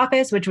in that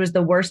office, which was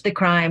the worse the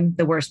crime,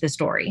 the worse the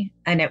story.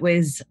 And it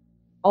was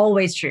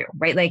always true,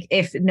 right? Like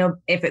if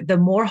the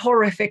more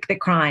horrific the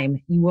crime,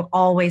 you will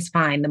always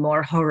find the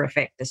more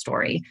horrific the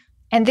story.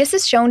 And this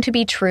is shown to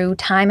be true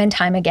time and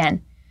time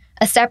again.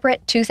 A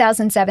separate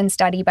 2007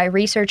 study by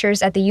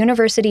researchers at the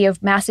University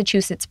of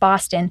Massachusetts,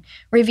 Boston,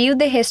 reviewed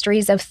the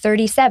histories of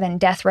 37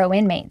 death row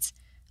inmates.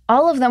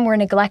 All of them were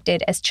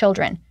neglected as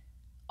children.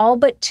 All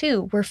but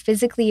 2 were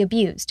physically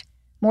abused.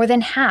 More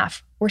than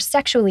half were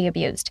sexually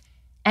abused.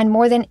 And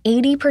more than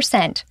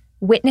 80%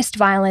 witnessed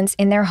violence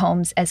in their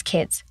homes as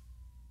kids.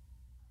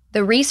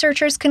 The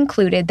researchers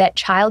concluded that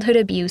childhood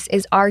abuse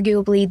is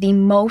arguably the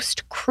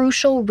most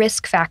crucial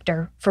risk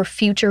factor for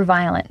future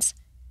violence.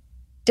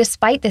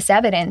 Despite this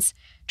evidence,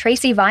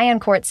 Tracy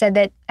Vaillancourt said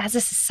that as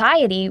a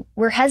society,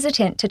 we're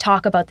hesitant to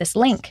talk about this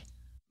link.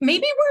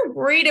 Maybe we're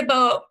worried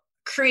about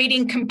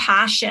creating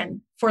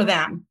compassion for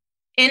them.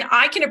 And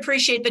I can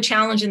appreciate the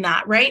challenge in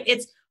that, right?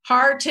 It's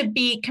hard to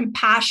be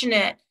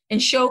compassionate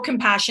and show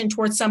compassion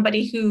towards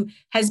somebody who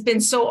has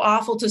been so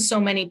awful to so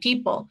many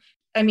people.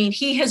 I mean,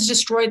 he has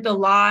destroyed the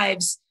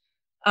lives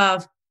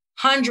of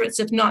hundreds,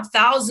 if not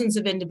thousands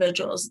of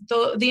individuals.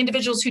 The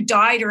individuals who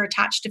died are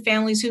attached to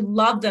families who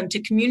love them,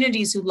 to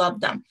communities who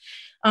love them.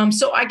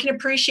 So I can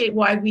appreciate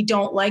why we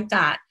don't like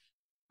that.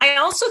 I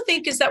also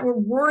think is that we're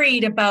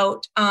worried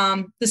about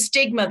the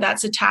stigma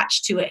that's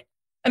attached to it.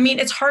 I mean,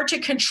 it's hard to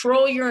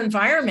control your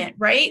environment,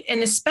 right?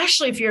 And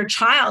especially if you're a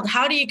child,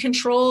 how do you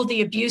control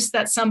the abuse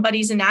that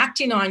somebody's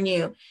enacting on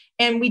you?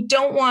 And we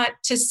don't want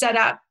to set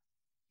up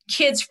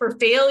kids for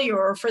failure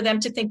or for them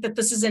to think that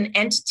this is an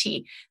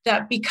entity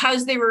that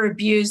because they were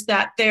abused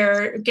that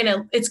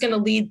it's going to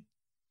lead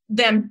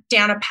them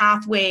down a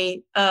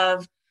pathway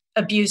of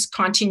abuse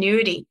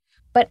continuity.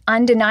 But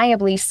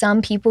undeniably,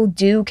 some people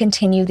do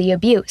continue the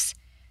abuse.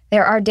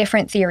 There are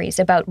different theories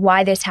about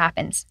why this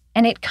happens,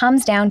 and it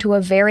comes down to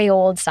a very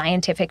old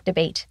scientific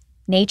debate: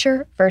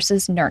 nature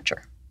versus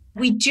nurture.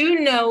 We do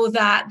know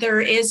that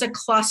there is a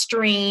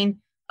clustering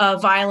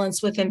of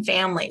violence within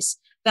families,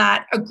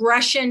 that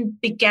aggression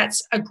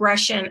begets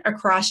aggression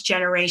across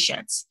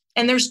generations.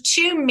 And there's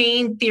 2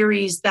 main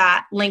theories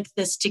that link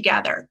this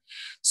together.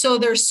 So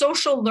there's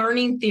social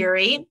learning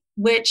theory,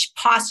 which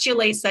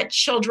postulates that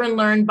children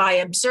learn by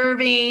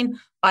observing,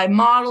 by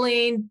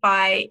modeling,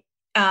 by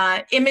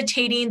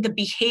imitating the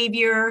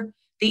behavior,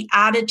 the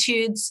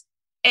attitudes,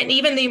 and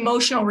even the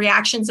emotional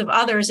reactions of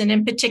others, and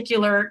in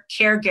particular,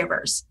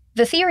 caregivers.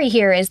 The theory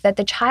here is that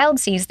the child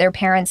sees their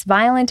parents'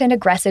 violent and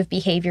aggressive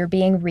behavior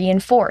being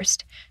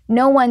reinforced.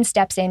 No one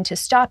steps in to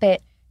stop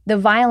it. The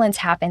violence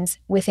happens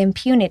with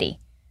impunity.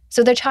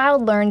 So the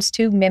child learns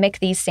to mimic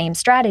these same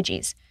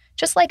strategies,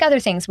 just like other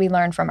things we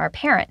learn from our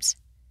parents.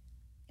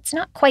 It's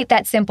not quite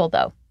that simple,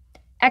 though.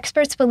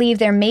 Experts believe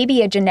there may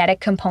be a genetic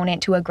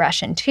component to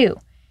aggression, too.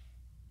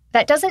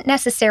 That doesn't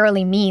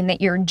necessarily mean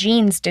that your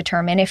genes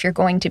determine if you're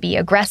going to be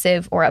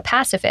aggressive or a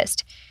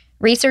pacifist.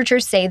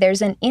 Researchers say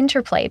there's an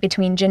interplay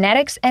between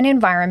genetics and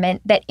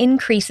environment that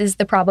increases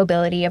the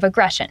probability of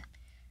aggression.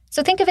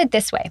 So think of it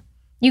this way.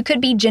 You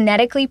could be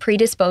genetically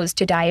predisposed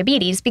to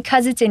diabetes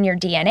because it's in your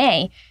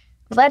DNA.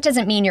 Well, that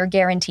doesn't mean you're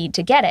guaranteed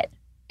to get it.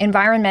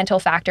 Environmental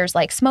factors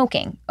like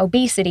smoking,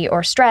 obesity,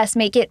 or stress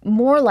make it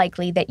more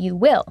likely that you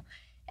will,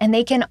 and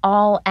they can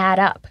all add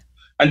up.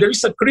 And there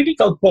is a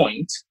critical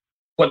point,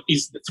 what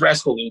is the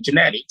threshold in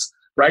genetics,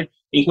 right?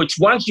 In which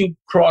once you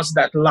cross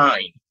that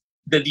line,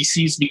 the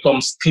disease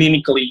becomes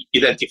clinically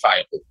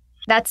identifiable.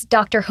 That's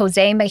Dr.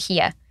 Jose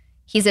Mejia.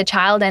 He's a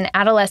child and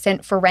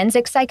adolescent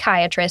forensic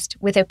psychiatrist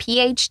with a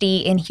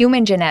PhD in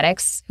human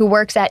genetics who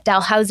works at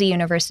Dalhousie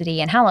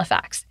University in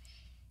Halifax.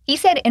 He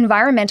said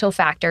environmental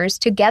factors,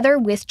 together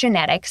with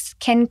genetics,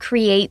 can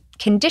create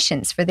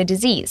conditions for the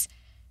disease.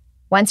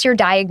 Once you're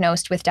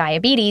diagnosed with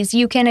diabetes,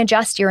 you can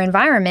adjust your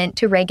environment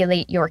to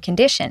regulate your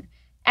condition.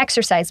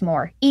 Exercise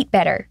more, eat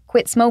better,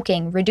 quit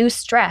smoking, reduce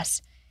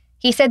stress.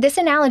 He said this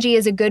analogy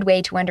is a good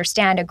way to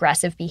understand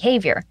aggressive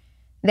behavior.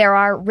 There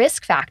are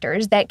risk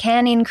factors that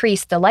can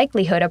increase the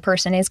likelihood a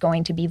person is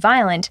going to be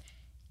violent,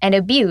 and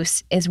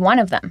abuse is one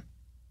of them.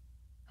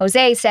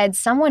 Jose said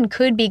someone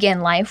could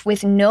begin life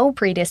with no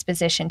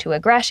predisposition to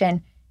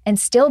aggression and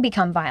still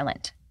become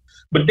violent.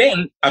 But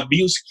then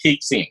abuse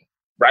kicks in,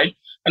 right?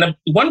 And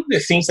one of the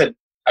things that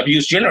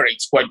abuse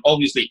generates, quite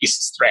obviously, is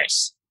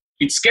stress.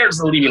 It scares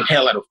the living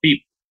hell out of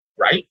people,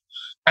 right?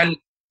 And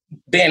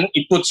then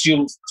it puts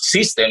your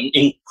system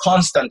in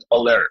constant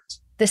alert.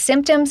 The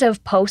symptoms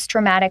of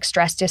post-traumatic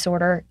stress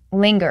disorder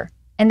linger,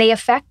 and they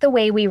affect the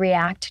way we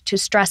react to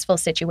stressful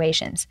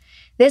situations.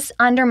 This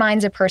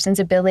undermines a person's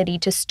ability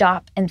to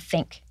stop and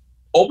think.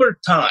 Over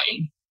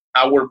time,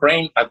 our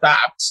brain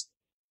adapts,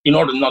 in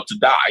order not to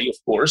die, of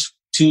course,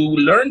 to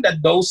learn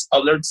that those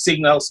alert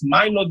signals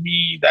might not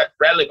be that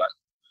relevant.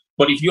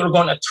 But if you're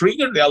going to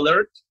trigger the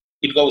alert,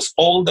 it goes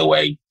all the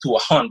way to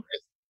 100.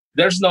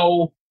 There's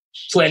no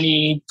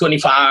 20,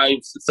 25,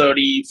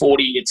 30,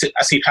 40,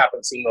 as it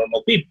happens in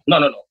normal people.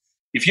 No.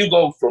 If you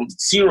go from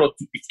 0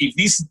 to, if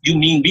this you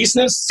mean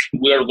business,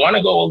 we are going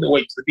to go all the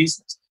way to the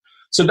business.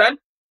 So that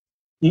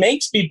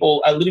makes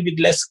people a little bit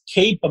less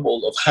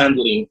capable of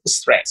handling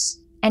stress.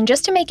 And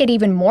just to make it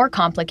even more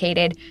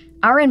complicated,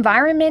 our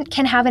environment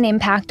can have an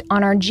impact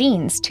on our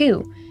genes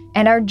too.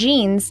 And our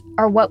genes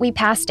are what we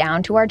pass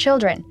down to our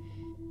children.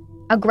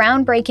 A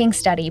groundbreaking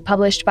study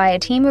published by a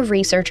team of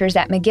researchers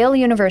at McGill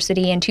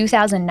University in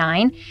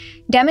 2009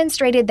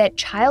 demonstrated that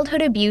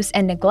childhood abuse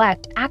and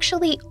neglect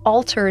actually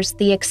alters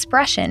the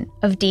expression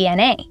of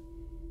DNA.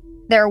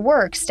 Their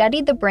work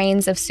studied the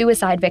brains of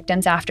suicide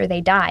victims after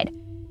they died.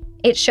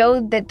 It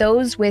showed that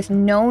those with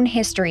known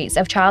histories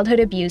of childhood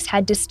abuse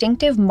had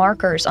distinctive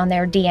markers on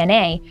their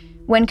DNA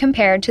when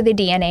compared to the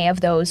DNA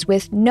of those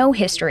with no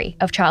history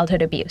of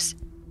childhood abuse.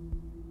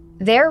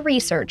 Their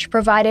research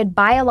provided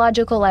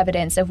biological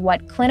evidence of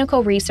what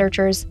clinical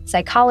researchers,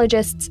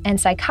 psychologists, and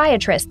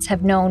psychiatrists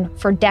have known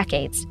for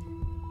decades.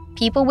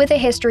 People with a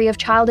history of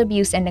child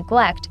abuse and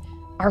neglect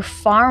are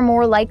far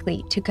more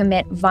likely to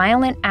commit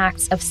violent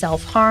acts of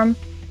self-harm,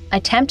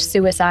 attempt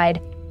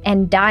suicide,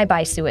 and die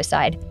by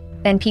suicide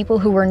than people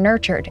who were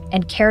nurtured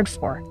and cared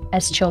for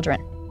as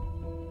children.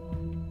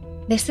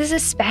 This is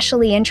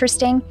especially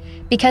interesting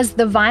because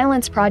the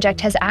Violence Project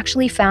has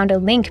actually found a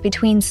link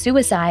between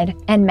suicide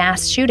and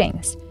mass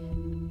shootings,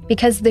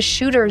 because the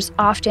shooters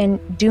often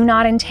do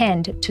not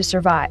intend to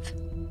survive.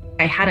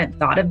 I hadn't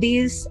thought of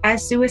these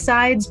as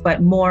suicides,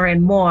 but more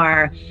and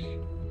more,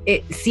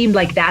 it seemed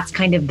like that's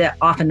kind of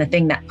often the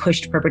thing that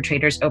pushed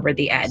perpetrators over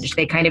the edge.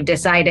 They kind of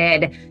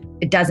decided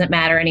it doesn't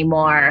matter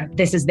anymore.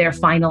 This is their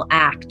final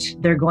act.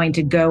 They're going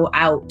to go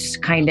out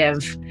kind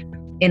of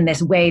in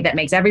this way that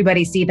makes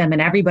everybody see them and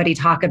everybody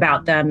talk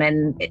about them,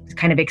 and it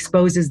kind of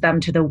exposes them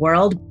to the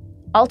world.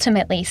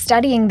 Ultimately,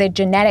 studying the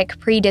genetic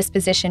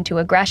predisposition to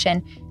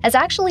aggression has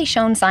actually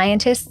shown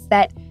scientists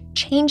that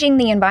changing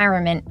the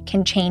environment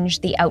can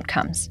change the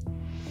outcomes.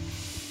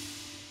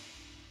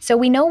 So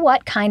we know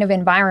what kind of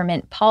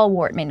environment Paul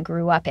Wortman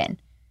grew up in.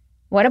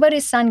 What about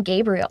his son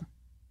Gabriel?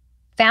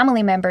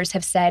 Family members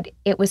have said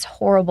it was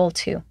horrible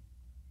too.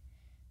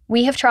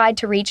 We have tried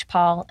to reach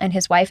Paul and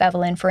his wife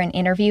Evelyn for an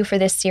interview for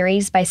this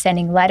series by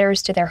sending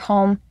letters to their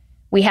home.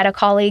 We had a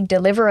colleague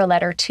deliver a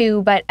letter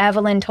too, but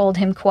Evelyn told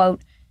him,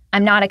 quote,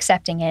 "I'm not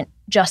accepting it,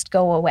 just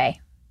go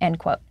away," end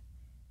quote.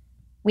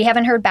 We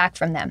haven't heard back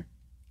from them.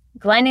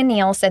 Glenn and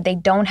Neil said they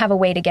don't have a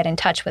way to get in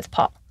touch with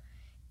Paul.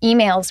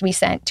 Emails we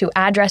sent to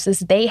addresses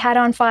they had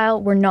on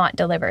file were not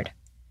delivered.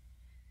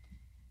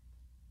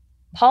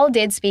 Paul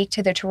did speak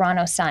to the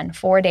Toronto Sun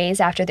 4 days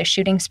after the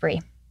shooting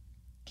spree.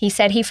 He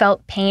said he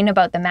felt pain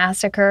about the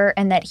massacre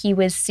and that he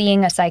was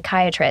seeing a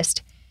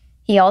psychiatrist.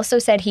 He also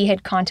said he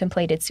had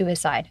contemplated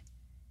suicide.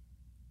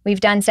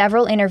 We've done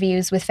several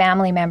interviews with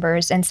family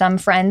members and some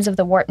friends of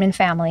the Wortman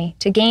family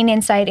to gain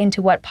insight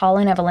into what Paul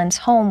and Evelyn's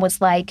home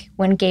was like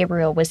when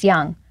Gabriel was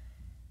young.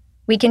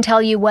 We can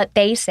tell you what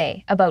they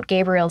say about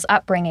Gabriel's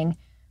upbringing,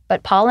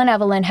 but Paul and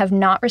Evelyn have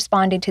not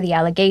responded to the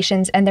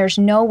allegations, and there's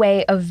no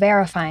way of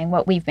verifying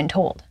what we've been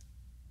told.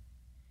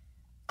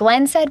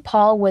 Glenn said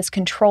Paul was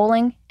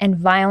controlling and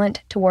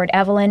violent toward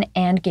Evelyn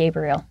and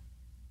Gabriel.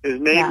 His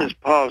name is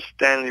Paul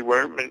Stanley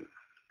Wortman.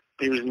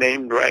 He was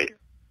named right.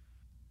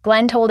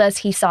 Glenn told us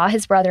he saw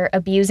his brother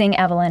abusing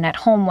Evelyn at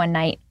home one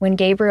night when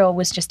Gabriel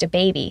was just a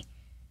baby.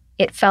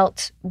 It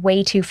felt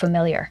way too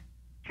familiar.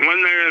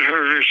 One night I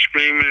heard her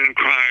screaming and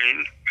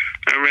crying.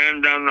 I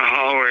ran down the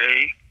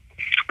hallway.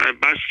 I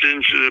busted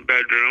into the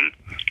bedroom.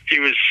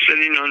 He was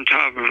sitting on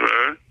top of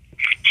her,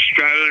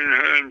 straddling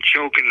her and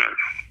choking her.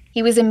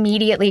 He was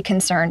immediately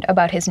concerned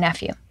about his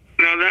nephew.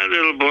 Now that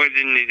little boy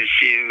didn't need to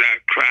see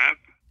that crap.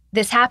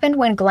 This happened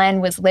when Glenn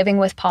was living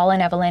with Paul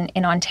and Evelyn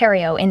in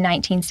Ontario in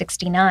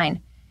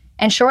 1969.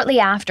 And shortly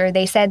after,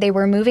 they said they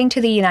were moving to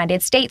the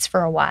United States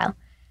for a while.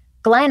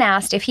 Glenn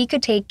asked if he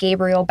could take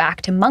Gabriel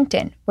back to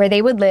Moncton, where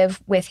they would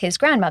live with his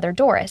grandmother,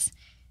 Doris.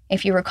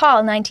 If you recall,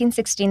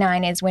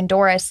 1969 is when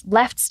Doris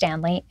left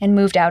Stanley and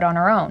moved out on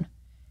her own.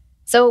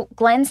 So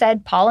Glenn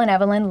said Paul and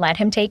Evelyn let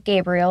him take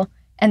Gabriel,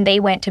 and they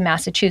went to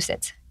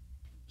Massachusetts.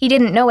 He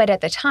didn't know it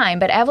at the time,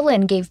 but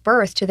Evelyn gave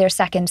birth to their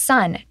second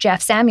son,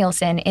 Jeff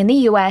Samuelson, in the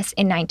U.S.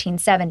 in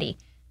 1970.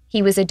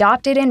 He was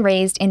adopted and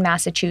raised in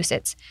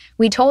Massachusetts.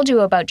 We told you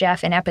about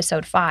Jeff in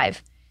episode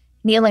 5.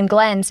 Neil and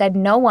Glenn said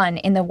no one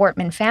in the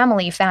Wortman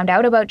family found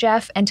out about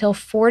Jeff until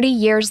 40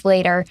 years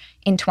later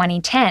in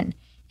 2010,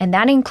 and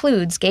that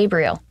includes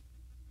Gabriel.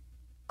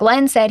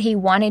 Glenn said he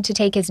wanted to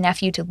take his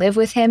nephew to live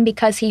with him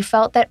because he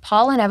felt that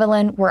Paul and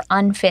Evelyn were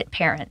unfit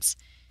parents.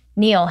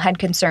 Neil had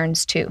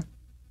concerns too.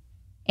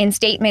 In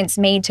statements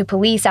made to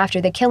police after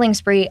the killing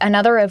spree,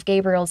 another of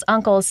Gabriel's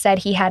uncles said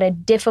he had a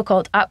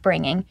difficult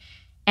upbringing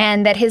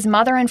and that his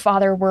mother and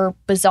father were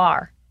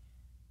bizarre.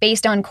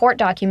 Based on court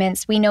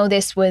documents, we know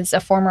this was a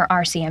former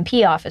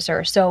RCMP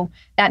officer, so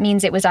that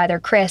means it was either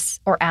Chris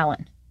or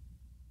Alan.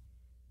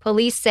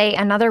 Police say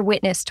another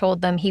witness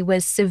told them he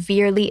was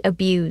severely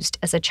abused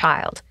as a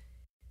child.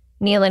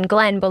 Neil and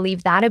Glenn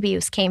believe that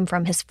abuse came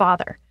from his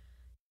father.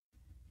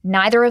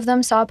 Neither of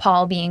them saw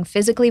Paul being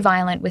physically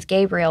violent with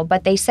Gabriel,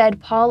 but they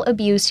said Paul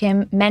abused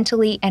him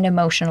mentally and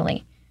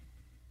emotionally.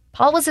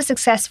 Paul was a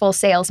successful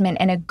salesman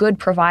and a good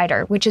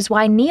provider, which is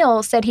why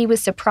Neil said he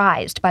was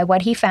surprised by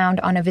what he found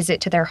on a visit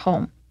to their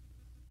home.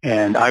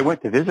 And I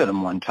went to visit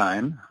him one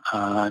time.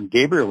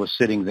 Gabriel was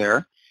sitting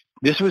there.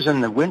 This was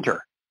in the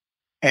winter.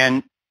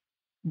 And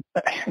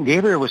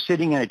Gabriel was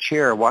sitting in a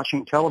chair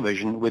watching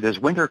television with his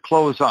winter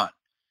clothes on.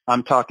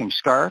 I'm talking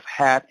scarf,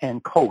 hat,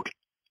 and coat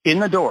in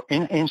the door,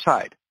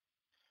 inside.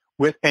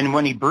 And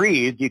when he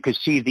breathed, you could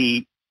see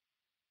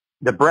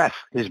the breath,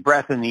 his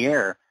breath in the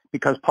air,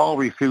 because Paul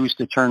refused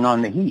to turn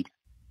on the heat.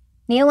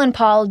 Neil and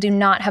Paul do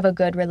not have a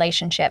good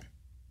relationship.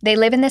 They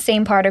live in the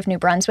same part of New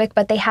Brunswick,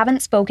 but they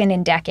haven't spoken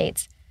in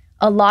decades.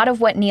 A lot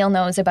of what Neil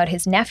knows about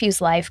his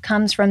nephew's life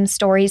comes from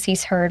stories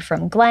he's heard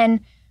from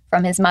Glenn,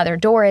 from his mother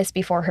Doris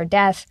before her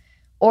death,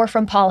 or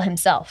from Paul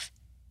himself.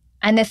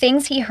 And the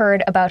things he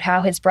heard about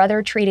how his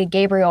brother treated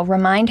Gabriel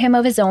remind him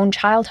of his own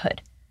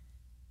childhood.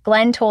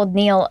 Glenn told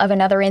Neil of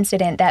another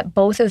incident that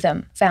both of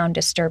them found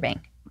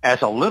disturbing.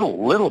 As a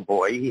little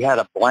boy, he had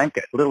a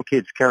blanket. Little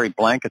kids carry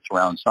blankets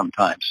around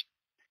sometimes.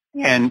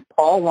 And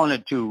Paul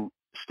wanted to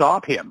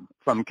stop him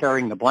from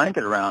carrying the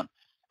blanket around,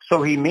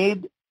 so he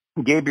made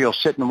Gabriel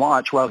sit and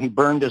watch while he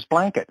burned his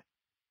blanket.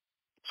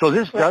 So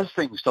this does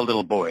things to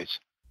little boys.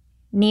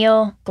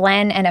 Neil,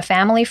 Glenn, and a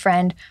family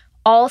friend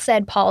all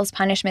said Paul's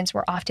punishments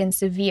were often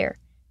severe,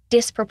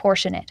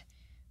 disproportionate.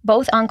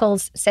 Both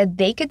uncles said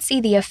they could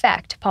see the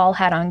effect Paul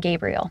had on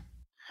Gabriel.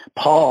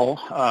 Paul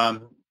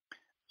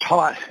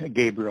taught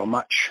Gabriel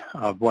much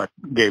of what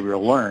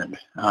Gabriel learned.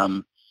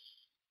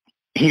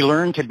 He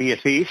learned to be a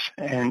thief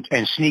and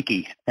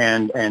sneaky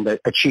and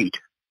a cheat.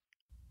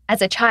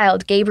 As a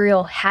child,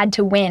 Gabriel had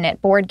to win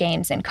at board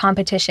games and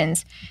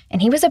competitions,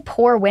 and he was a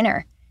poor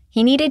winner.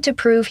 He needed to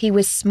prove he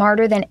was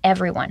smarter than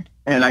everyone.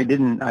 And I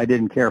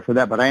didn't care for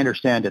that, but I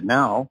understand it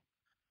now.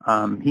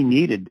 He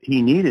needed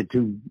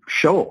to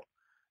show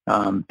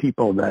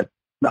people that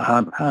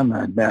I'm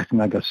acting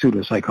like a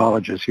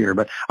pseudo-psychologist here,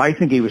 but I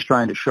think he was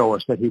trying to show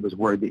us that he was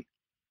worthy.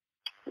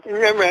 He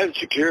never had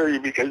security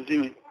because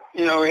he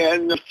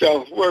had no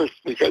self-worth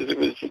because it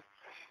was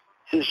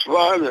his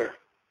father.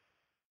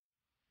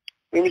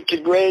 It was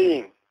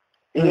degrading.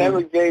 He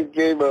never gave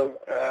Gabriel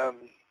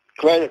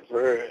credit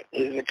for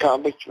his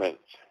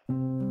accomplishments.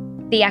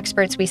 The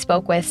experts we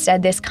spoke with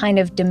said this kind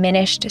of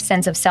diminished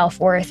sense of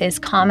self-worth is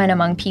common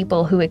among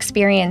people who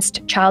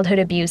experienced childhood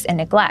abuse and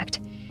neglect.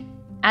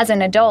 As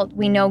an adult,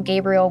 we know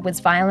Gabriel was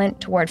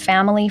violent toward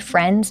family,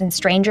 friends, and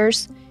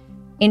strangers.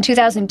 In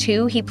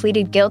 2002, he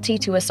pleaded guilty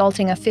to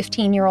assaulting a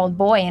 15-year-old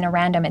boy in a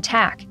random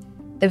attack.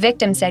 The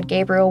victim said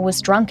Gabriel was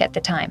drunk at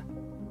the time.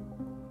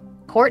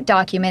 Court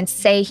documents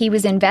say he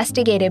was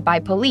investigated by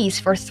police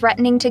for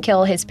threatening to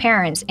kill his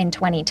parents in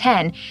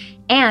 2010,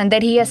 and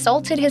that he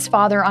assaulted his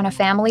father on a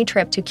family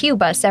trip to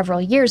Cuba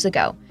several years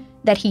ago,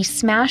 that he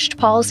smashed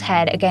Paul's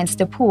head against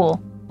the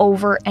pool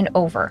over and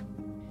over.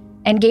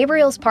 And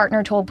Gabriel's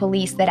partner told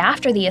police that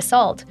after the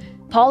assault,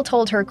 Paul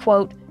told her,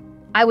 quote,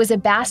 "I was a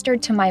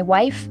bastard to my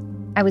wife,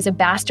 I was a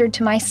bastard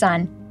to my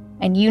son,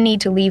 and you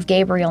need to leave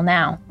Gabriel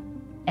now,"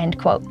 end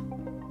quote.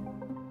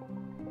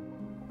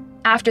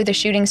 After the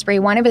shooting spree,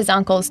 one of his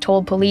uncles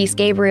told police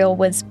Gabriel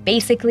was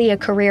basically a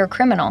career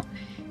criminal.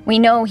 We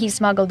know he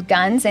smuggled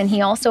guns, and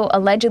he also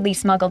allegedly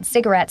smuggled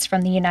cigarettes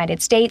from the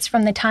United States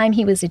from the time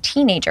he was a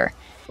teenager.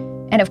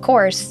 And of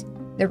course,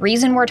 the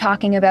reason we're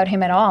talking about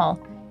him at all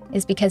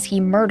is because he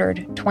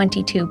murdered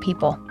 22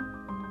 people.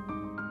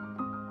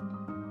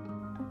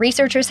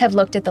 Researchers have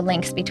looked at the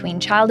links between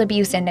child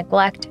abuse and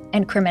neglect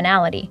and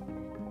criminality.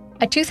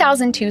 A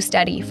 2002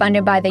 study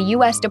funded by the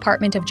U.S.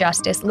 Department of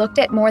Justice looked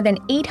at more than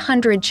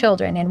 800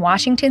 children in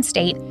Washington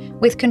state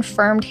with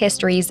confirmed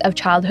histories of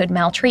childhood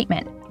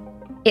maltreatment.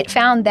 It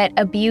found that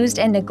abused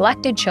and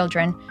neglected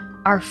children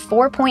are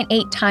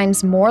 4.8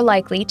 times more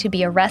likely to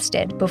be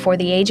arrested before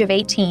the age of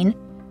 18,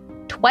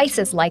 twice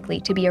as likely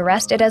to be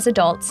arrested as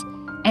adults,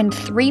 and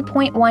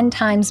 3.1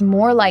 times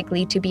more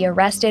likely to be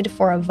arrested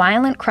for a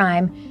violent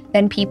crime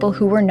than people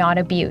who were not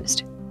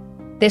abused.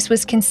 This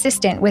was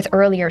consistent with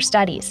earlier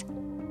studies.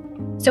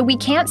 So we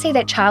can't say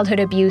that childhood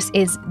abuse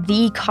is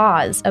the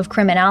cause of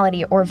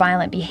criminality or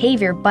violent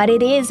behavior, but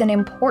it is an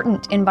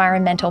important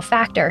environmental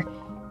factor,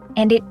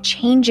 and it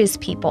changes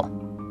people.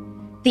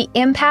 The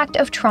impact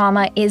of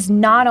trauma is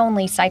not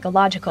only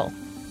psychological,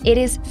 it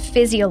is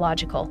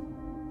physiological.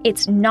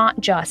 It's not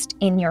just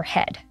in your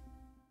head.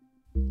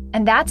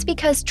 And that's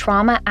because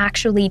trauma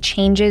actually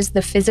changes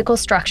the physical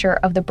structure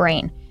of the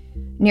brain.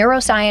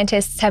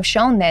 Neuroscientists have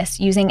shown this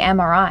using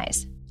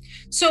MRIs.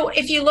 So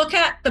if you look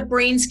at the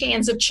brain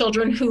scans of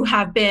children who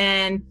have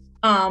been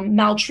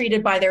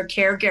maltreated by their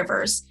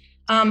caregivers,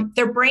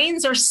 their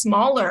brains are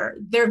smaller,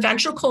 their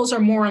ventricles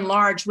are more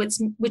enlarged,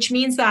 which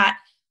means that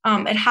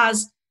it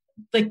has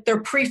like their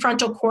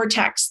prefrontal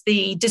cortex,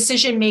 the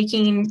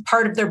decision-making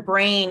part of their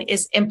brain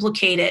is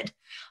implicated.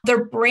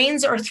 Their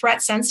brains are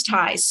threat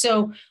sensitized.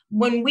 So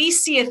when we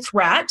see a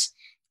threat,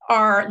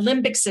 our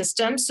limbic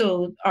system,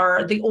 so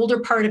the older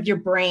part of your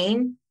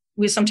brain,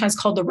 we sometimes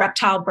call the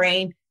reptile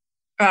brain,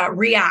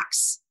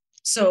 reacts.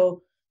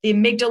 So the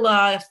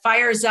amygdala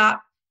fires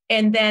up,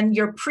 and then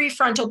your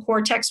prefrontal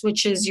cortex,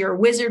 which is your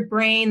wizard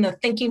brain, the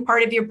thinking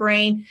part of your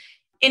brain,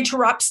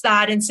 interrupts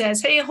that and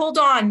says, hey, hold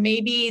on,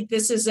 maybe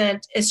this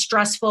isn't as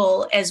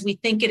stressful as we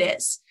think it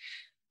is.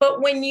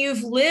 But when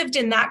you've lived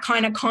in that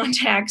kind of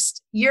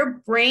context,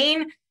 your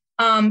brain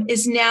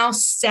is now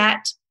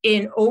set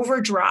in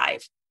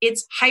overdrive.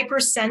 It's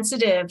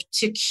hypersensitive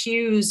to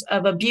cues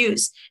of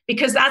abuse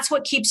because that's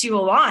what keeps you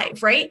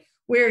alive, right?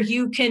 Where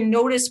you can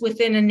notice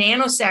within a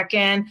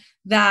nanosecond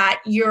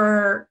that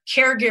your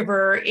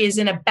caregiver is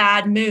in a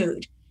bad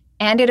mood.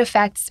 And it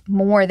affects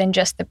more than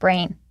just the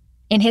brain.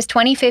 In his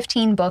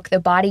 2015 book, The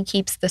Body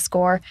Keeps the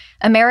Score,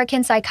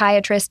 American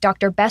psychiatrist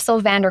Dr. Bessel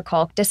van der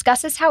Kolk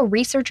discusses how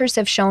researchers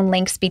have shown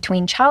links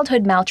between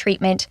childhood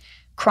maltreatment,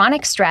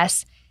 chronic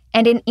stress,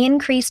 and an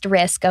increased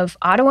risk of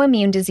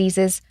autoimmune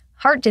diseases,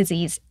 heart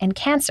disease, and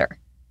cancer.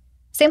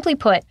 Simply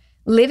put,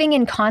 living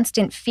in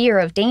constant fear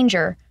of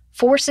danger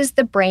forces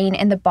the brain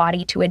and the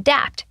body to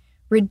adapt,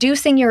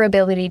 reducing your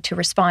ability to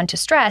respond to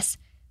stress,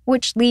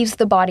 which leaves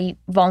the body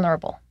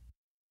vulnerable.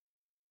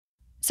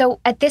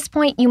 So at this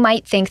point, you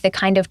might think the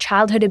kind of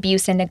childhood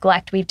abuse and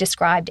neglect we've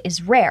described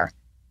is rare,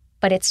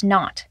 but it's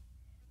not.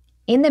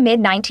 In the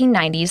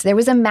mid-1990s, there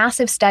was a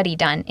massive study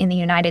done in the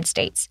United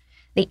States.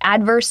 The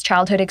Adverse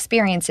Childhood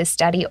Experiences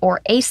Study, or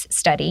ACE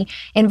study,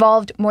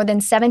 involved more than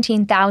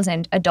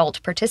 17,000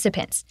 adult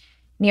participants.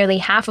 Nearly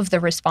half of the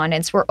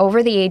respondents were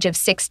over the age of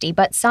 60,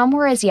 but some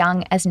were as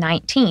young as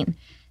 19.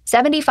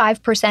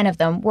 75% of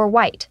them were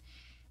white.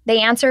 They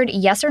answered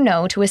yes or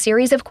no to a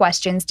series of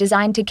questions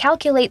designed to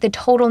calculate the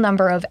total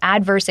number of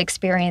adverse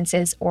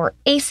experiences, or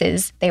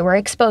ACEs, they were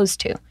exposed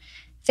to.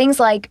 Things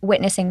like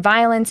witnessing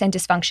violence and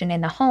dysfunction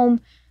in the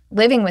home,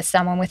 living with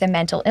someone with a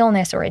mental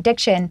illness or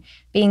addiction,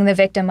 being the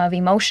victim of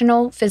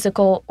emotional,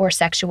 physical, or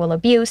sexual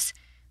abuse,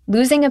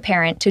 losing a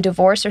parent to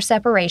divorce or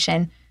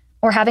separation,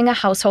 or having a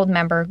household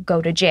member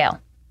go to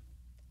jail.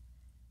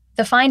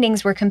 The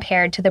findings were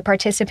compared to the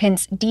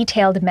participants'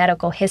 detailed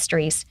medical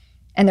histories,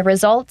 and the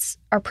results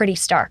are pretty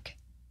stark.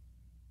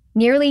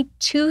 Nearly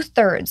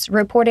 2/3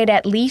 reported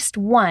at least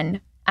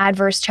one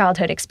adverse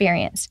childhood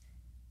experience.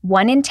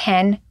 1 in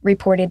 10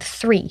 reported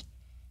 3,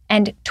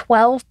 and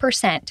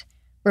 12%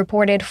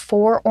 reported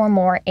 4 or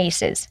more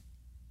ACEs.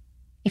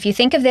 If you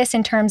think of this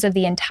in terms of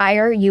the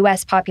entire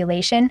U.S.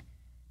 population,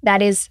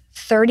 that is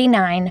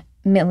 39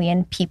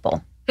 million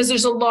people. Because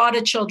there's a lot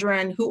of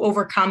children who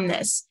overcome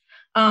this.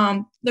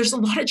 There's a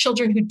lot of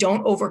children who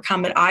don't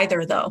overcome it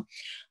either, though.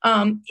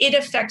 It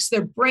affects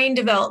their brain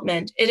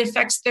development. It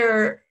affects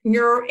their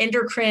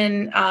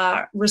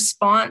neuroendocrine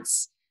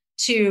response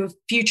to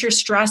future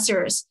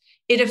stressors.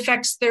 It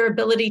affects their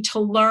ability to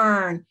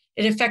learn.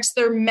 It affects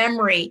their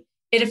memory.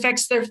 It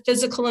affects their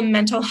physical and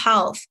mental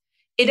health.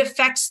 It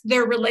affects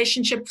their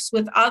relationships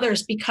with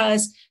others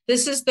because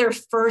this is their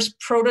first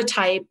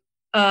prototype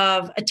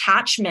of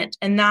attachment,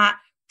 and that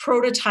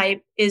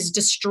prototype is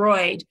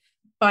destroyed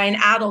by an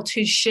adult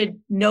who should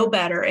know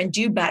better and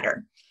do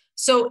better.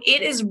 So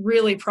it is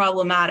really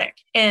problematic.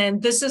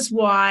 And this is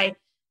why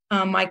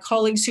my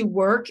colleagues who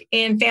work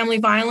in family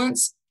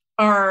violence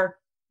are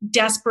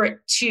desperate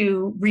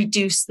to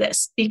reduce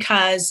this,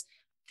 because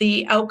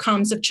the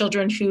outcomes of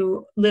children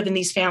who live in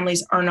these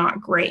families are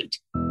not great.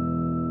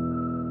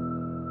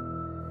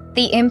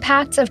 The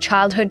impacts of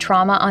childhood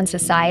trauma on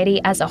society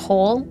as a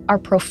whole are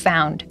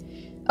profound.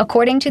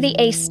 According to the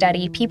ACE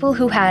study, people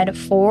who had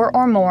 4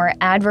 or more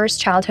adverse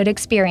childhood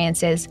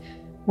experiences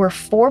were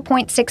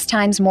 4.6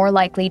 times more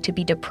likely to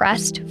be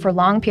depressed for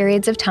long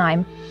periods of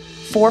time,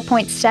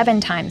 4.7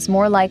 times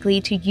more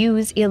likely to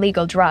use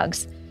illegal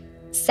drugs,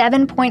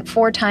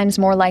 7.4 times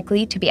more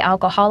likely to be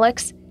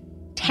alcoholics,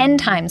 10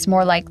 times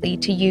more likely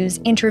to use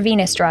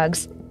intravenous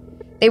drugs.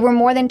 They were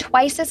more than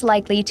twice as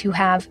likely to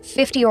have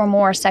 50 or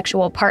more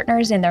sexual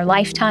partners in their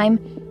lifetime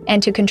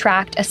and to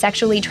contract a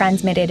sexually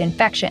transmitted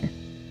infection.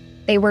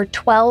 They were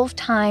 12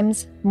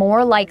 times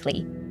more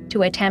likely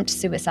to attempt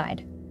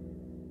suicide.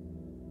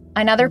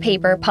 Another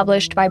paper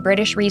published by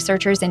British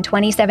researchers in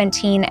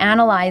 2017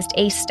 analyzed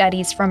ACE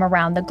studies from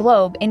around the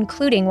globe,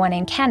 including one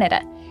in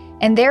Canada,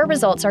 and their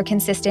results are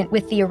consistent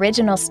with the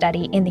original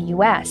study in the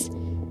US.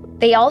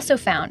 They also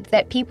found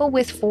that people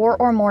with 4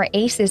 or more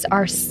ACEs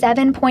are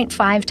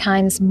 7.5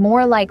 times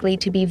more likely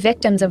to be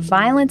victims of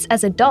violence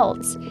as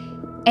adults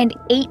and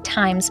 8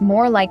 times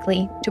more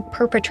likely to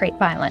perpetrate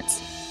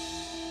violence.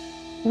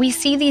 We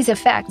see these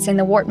effects in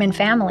the Wortman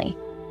family.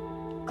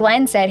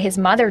 Glenn said his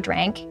mother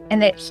drank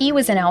and that he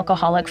was an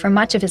alcoholic for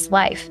much of his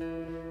life.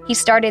 He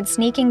started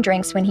sneaking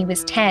drinks when he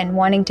was 10,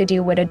 wanting to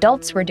do what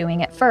adults were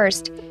doing at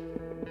first.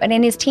 But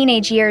in his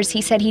teenage years,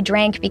 he said he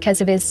drank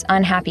because of his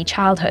unhappy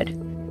childhood.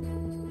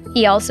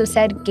 He also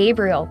said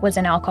Gabriel was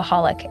an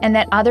alcoholic and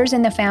that others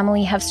in the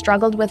family have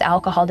struggled with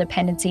alcohol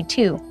dependency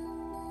too.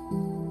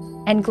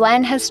 And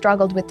Glenn has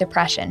struggled with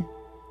depression.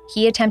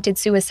 He attempted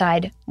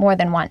suicide more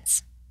than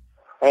once.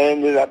 I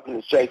ended up in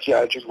the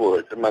psychiatric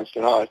ward at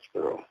Munson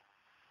Hospital.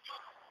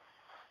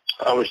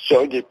 I was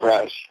so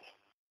depressed.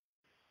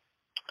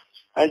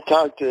 I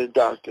talked to the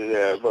doctor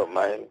there about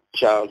my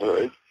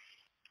childhood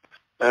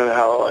and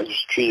how I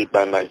was treated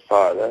by my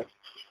father.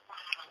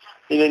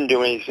 He didn't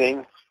do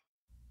anything.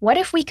 What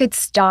if we could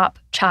stop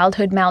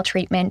childhood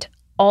maltreatment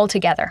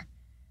altogether?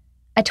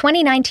 A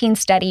 2019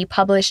 study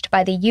published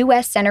by the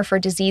U.S. Center for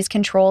Disease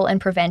Control and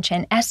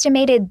Prevention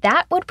estimated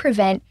that would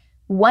prevent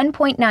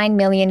 1.9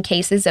 million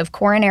cases of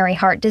coronary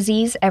heart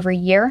disease every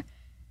year,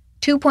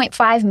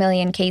 2.5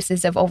 million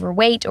cases of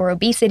overweight or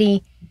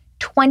obesity,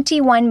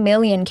 21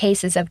 million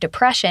cases of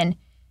depression,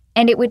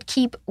 and it would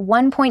keep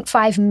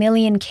 1.5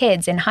 million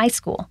kids in high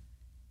school.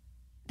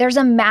 There's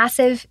a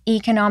massive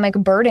economic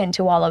burden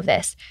to all of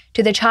this,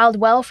 to the child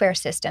welfare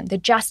system, the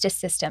justice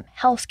system,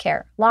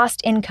 healthcare,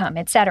 lost income,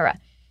 etc.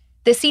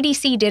 The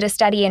CDC did a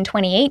study in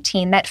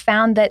 2018 that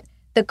found that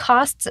the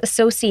costs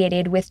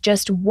associated with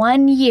just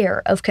 1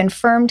 year of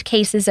confirmed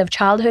cases of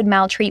childhood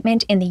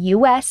maltreatment in the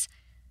U.S.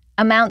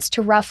 amounts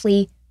to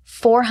roughly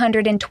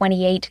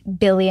 $428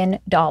 billion.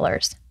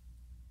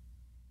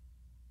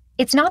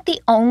 It's not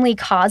the only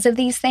cause of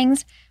these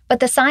things, but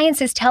the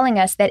science is telling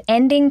us that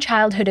ending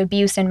childhood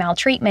abuse and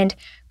maltreatment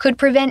could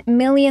prevent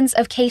millions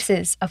of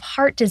cases of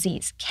heart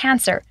disease,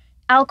 cancer,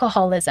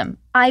 alcoholism,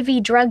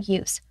 IV drug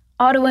use,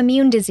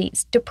 autoimmune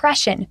disease,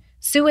 depression,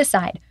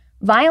 suicide,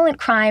 violent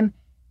crime,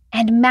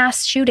 and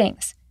mass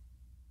shootings.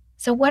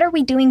 So what are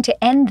we doing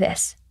to end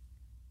this?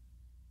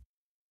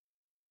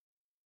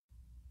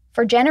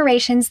 For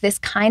generations, this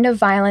kind of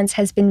violence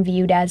has been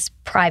viewed as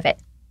private,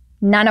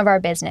 none of our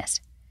business.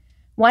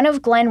 One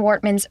of Glenn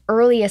Wortman's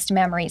earliest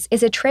memories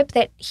is a trip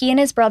that he and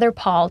his brother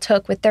Paul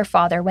took with their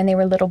father when they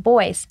were little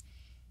boys.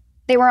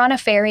 They were on a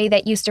ferry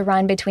that used to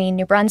run between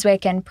New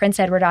Brunswick and Prince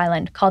Edward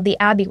Island called the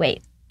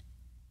Abbeywaite.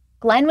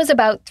 Glenn was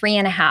about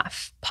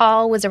 3.5.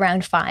 Paul was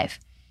around 5.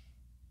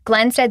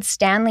 Glenn said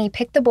Stanley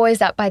picked the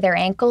boys up by their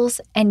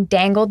ankles and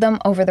dangled them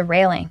over the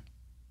railing.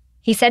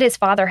 He said his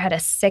father had a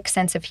sick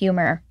sense of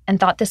humor and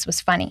thought this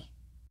was funny.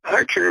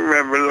 I can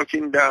remember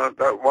looking down at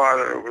that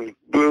water. It was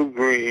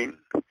blue-green.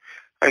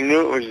 I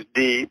knew it was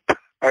deep.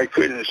 I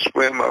couldn't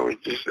swim. I was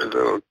just a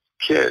little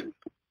kid.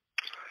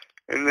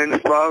 And then the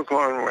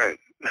foghorn went.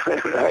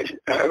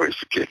 I was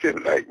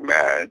kicking like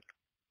mad.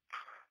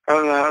 I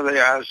don't know how the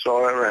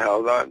asshole ever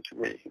held on to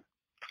me.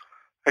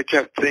 I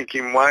kept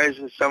thinking, why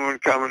isn't someone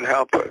come and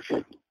help us?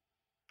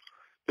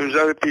 There's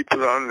other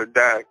people on the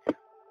deck.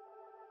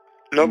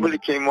 Nobody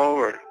came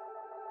over.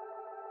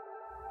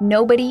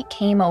 Nobody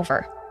came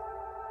over.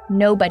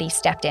 Nobody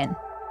stepped in.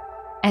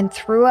 And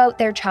throughout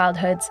their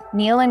childhoods,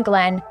 Neil and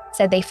Glenn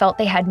said they felt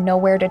they had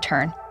nowhere to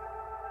turn.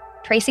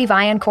 Tracy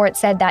Vaillancourt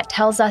said that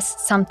tells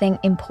us something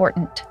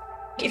important.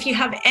 If you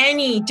have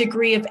any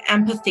degree of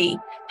empathy,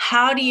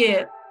 how do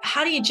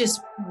you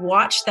just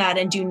watch that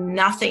and do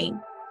nothing?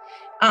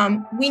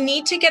 We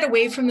need to get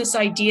away from this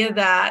idea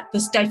that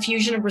this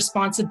diffusion of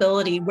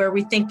responsibility where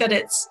we think that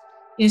it's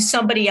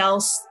somebody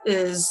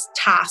else's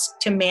task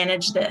to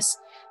manage this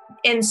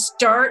and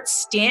start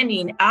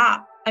standing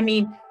up. I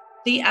mean,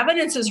 the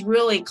evidence is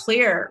really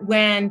clear.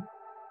 When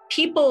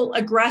people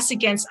aggress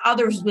against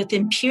others with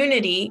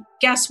impunity,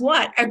 guess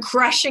what?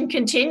 Aggression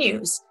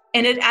continues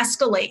and it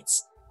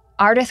escalates.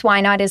 Ardith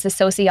Wynot is a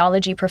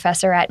sociology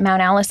professor at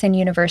Mount Allison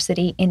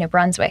University in New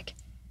Brunswick.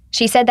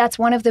 She said that's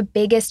one of the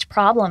biggest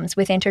problems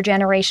with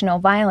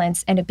intergenerational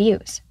violence and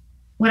abuse.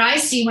 What I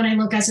see when I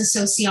look as a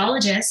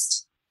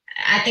sociologist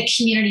at the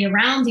community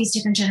around these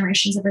different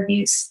generations of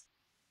abuse,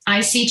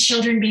 I see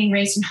children being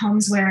raised in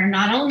homes where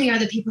not only are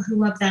the people who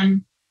love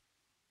them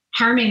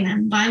harming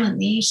them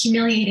violently,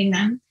 humiliating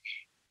them,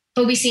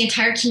 but we see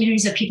entire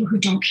communities of people who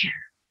don't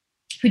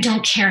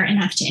care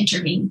enough to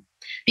intervene.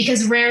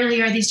 Because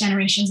rarely are these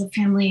generations of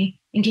family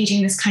engaging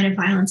in this kind of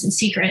violence in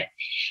secret.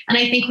 And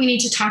I think we need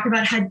to talk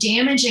about how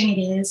damaging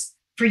it is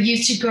for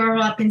youth to grow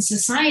up in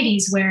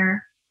societies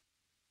where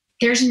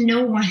there's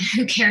no one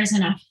who cares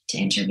enough to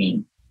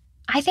intervene.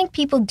 I think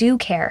people do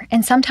care,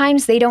 and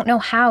sometimes they don't know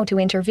how to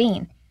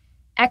intervene.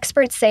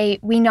 Experts say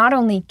we not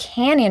only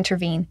can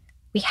intervene,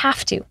 we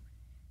have to.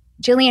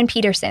 Jillian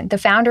Peterson, the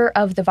founder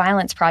of the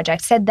Violence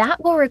Project, said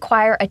that will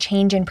require a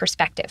change in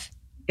perspective.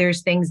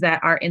 There's things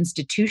that our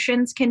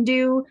institutions can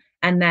do,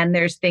 and then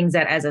there's things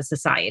that as a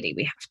society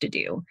we have to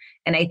do.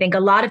 And I think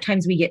a lot of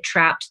times we get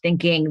trapped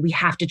thinking we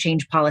have to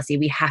change policy,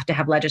 we have to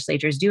have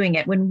legislatures doing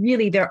it, when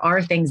really there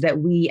are things that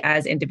we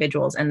as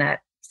individuals and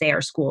that, say,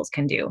 our schools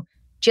can do.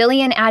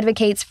 Jillian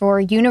advocates for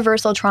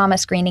universal trauma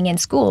screening in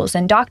schools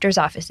and doctors'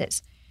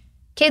 offices.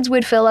 Kids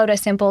would fill out a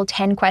simple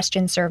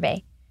 10-question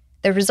survey.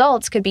 The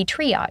results could be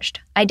triaged,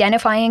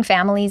 identifying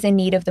families in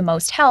need of the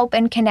most help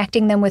and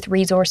connecting them with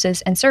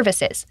resources and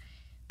services.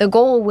 The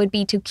goal would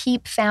be to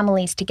keep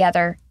families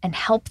together and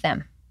help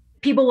them.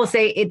 People will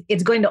say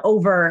it's going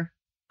to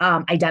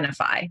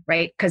identify,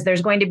 right? Because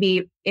there's going to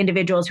be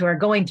individuals who are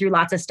going through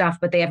lots of stuff,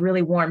 but they have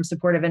really warm,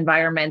 supportive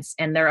environments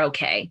and they're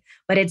okay.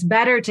 But it's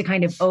better to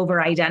kind of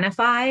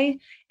over-identify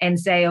and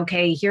say,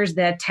 okay, here's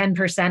the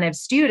 10% of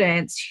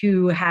students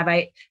who have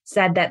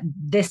said that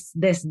this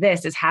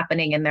is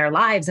happening in their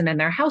lives and in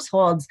their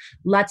households.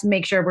 Let's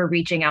make sure we're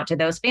reaching out to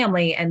those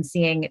families and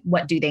seeing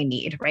what do they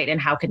need, right? And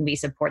how can we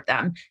support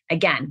them?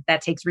 Again,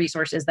 that takes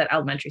resources that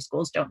elementary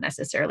schools don't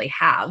necessarily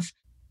have.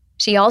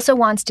 She also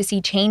wants to see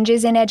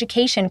changes in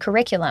education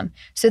curriculum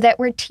so that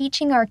we're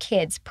teaching our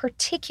kids,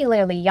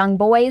 particularly young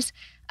boys,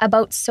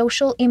 about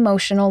social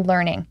emotional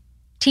learning,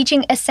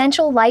 teaching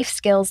essential life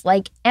skills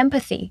like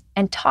empathy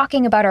and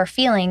talking about our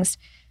feelings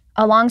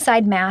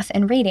alongside math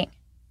and reading.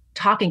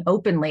 Talking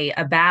openly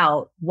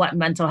about what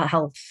mental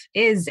health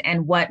is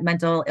and what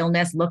mental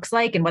illness looks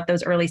like and what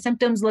those early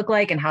symptoms look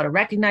like and how to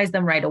recognize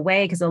them right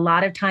away. Because a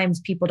lot of times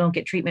people don't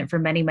get treatment for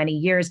many, many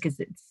years because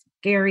it's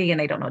scary and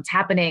they don't know what's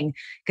happening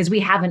because we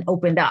haven't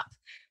opened up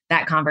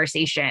that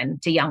conversation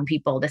to young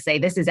people to say,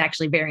 this is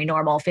actually very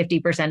normal.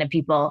 50% of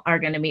people are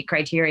going to meet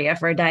criteria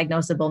for a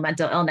diagnosable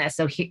mental illness.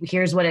 So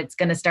here's what it's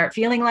going to start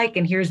feeling like,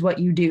 and here's what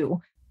you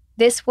do.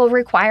 This will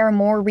require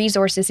more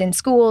resources in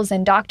schools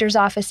and doctors'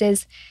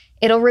 offices.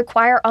 It'll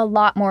require a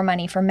lot more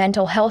money for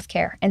mental health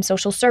care and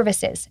social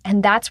services,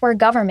 and that's where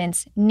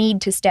governments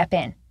need to step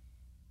in.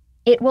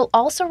 It will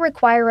also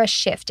require a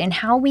shift in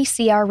how we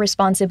see our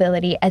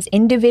responsibility as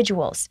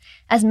individuals,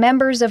 as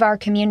members of our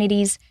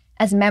communities,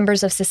 as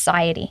members of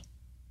society.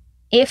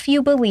 If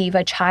you believe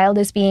a child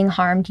is being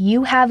harmed,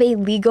 you have a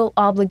legal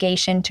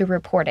obligation to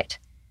report it.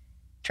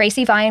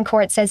 Tracy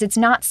Vaillancourt says it's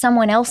not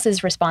someone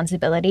else's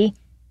responsibility,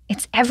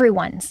 it's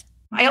everyone's.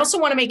 I also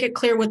want to make it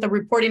clear what the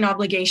reporting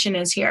obligation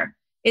is here.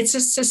 It's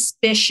a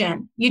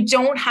suspicion. You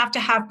don't have to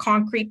have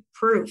concrete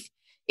proof.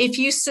 If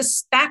you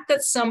suspect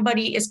that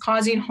somebody is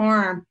causing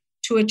harm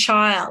to a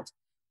child,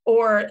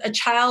 or a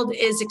child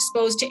is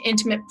exposed to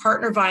intimate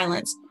partner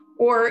violence,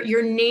 or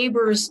your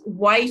neighbor's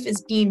wife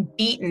is being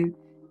beaten,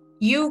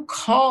 you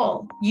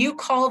call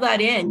that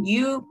in,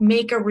 you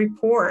make a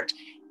report,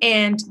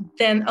 and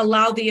then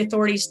allow the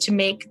authorities to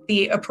make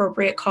the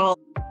appropriate call.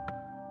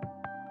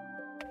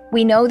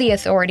 We know the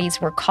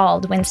authorities were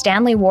called when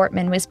Stanley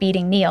Wortman was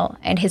beating Neil,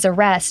 and his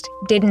arrest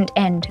didn't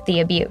end the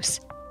abuse.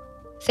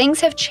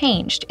 Things have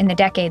changed in the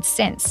decades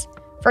since.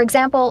 For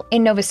example,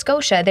 in Nova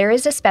Scotia, there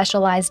is a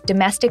specialized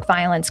domestic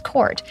violence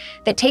court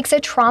that takes a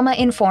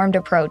trauma-informed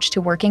approach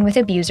to working with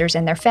abusers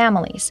and their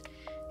families.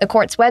 The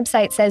court's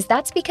website says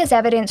that's because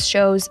evidence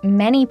shows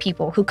many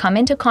people who come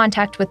into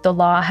contact with the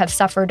law have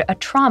suffered a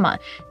trauma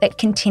that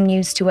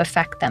continues to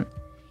affect them.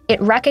 It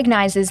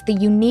recognizes the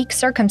unique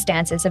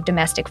circumstances of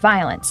domestic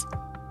violence.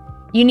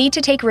 You need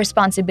to take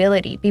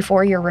responsibility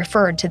before you're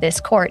referred to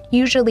this court,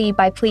 usually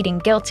by pleading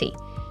guilty.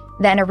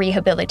 Then a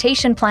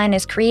rehabilitation plan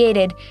is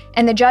created,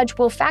 and the judge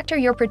will factor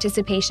your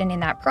participation in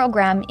that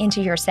program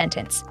into your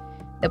sentence.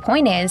 The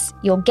point is,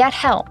 you'll get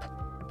help,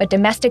 but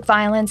domestic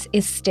violence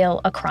is still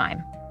a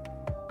crime.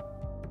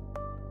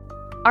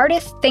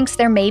 Ardith thinks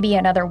there may be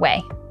another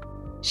way.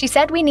 She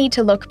said we need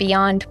to look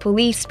beyond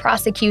police,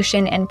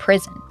 prosecution, and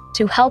prison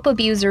to help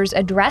abusers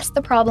address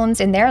the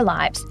problems in their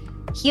lives,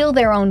 heal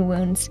their own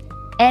wounds,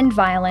 end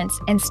violence,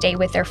 and stay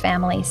with their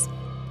families.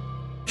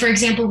 For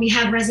example, we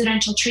have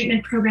residential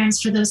treatment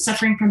programs for those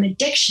suffering from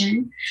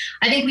addiction.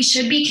 I think we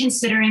should be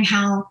considering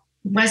how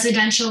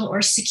residential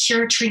or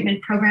secure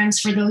treatment programs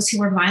for those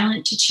who are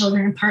violent to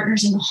children and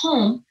partners in the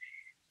home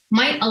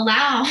might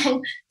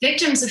allow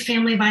victims of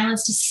family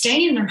violence to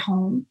stay in their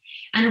home,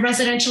 and a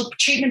residential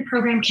treatment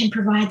program can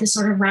provide the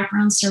sort of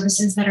wraparound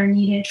services that are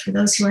needed for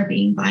those who are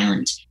being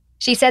violent.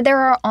 She said there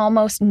are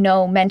almost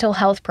no mental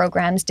health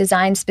programs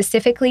designed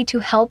specifically to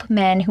help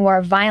men who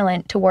are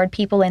violent toward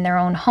people in their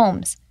own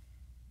homes.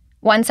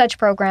 One such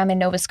program in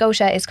Nova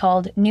Scotia is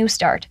called New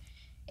Start.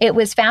 It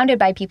was founded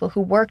by people who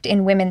worked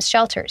in women's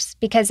shelters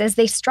because as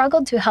they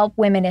struggled to help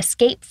women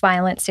escape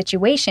violent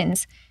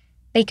situations,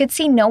 they could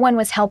see no one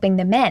was helping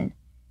the men.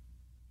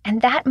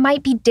 And that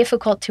might be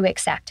difficult to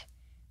accept.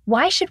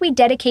 Why should we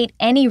dedicate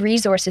any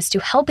resources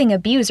to helping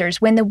abusers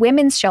when the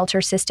women's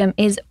shelter system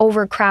is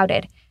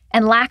overcrowded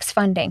and lacks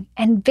funding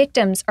and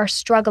victims are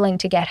struggling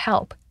to get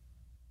help?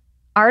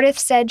 Ardith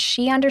said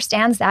she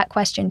understands that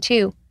question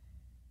too.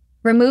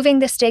 Removing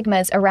the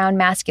stigmas around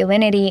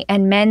masculinity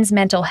and men's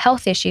mental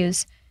health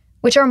issues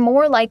which are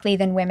more likely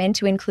than women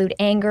to include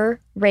anger,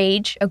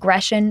 rage,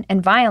 aggression,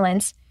 and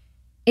violence,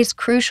 is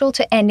crucial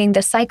to ending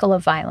the cycle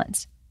of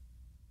violence.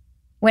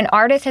 When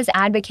Ardith has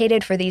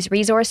advocated for these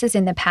resources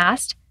in the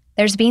past,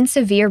 there's been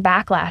severe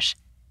backlash,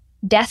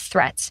 death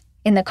threats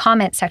in the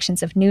comment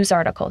sections of news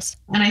articles.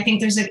 And I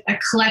think there's a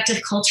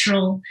collective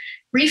cultural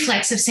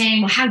reflex of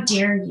saying, well, how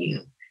dare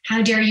you?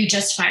 How dare you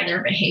justify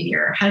their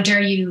behavior? How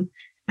dare you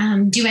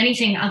do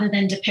anything other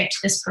than depict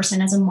this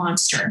person as a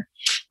monster?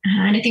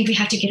 And I think we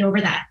have to get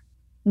over that.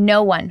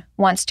 No one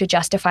wants to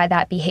justify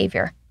that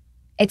behavior.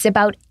 It's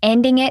about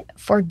ending it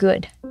for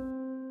good.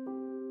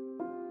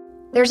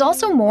 There's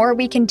also more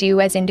we can do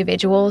as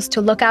individuals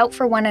to look out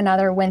for one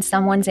another when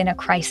someone's in a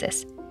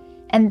crisis.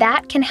 And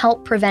that can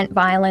help prevent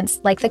violence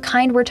like the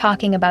kind we're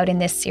talking about in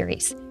this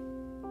series.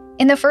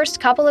 In the first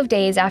couple of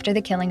days after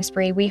the killing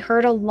spree, we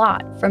heard a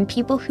lot from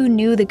people who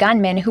knew the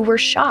gunman who were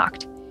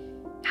shocked.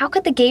 How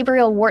could the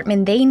Gabriel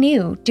Wortman they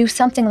knew do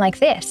something like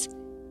this?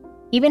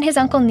 Even his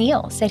Uncle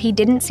Neil said he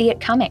didn't see it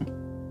coming.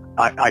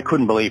 I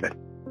couldn't believe it.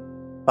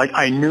 Like,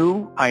 I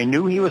knew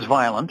he was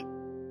violent.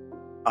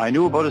 I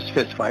knew about his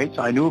fistfights.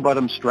 I knew about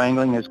him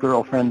strangling his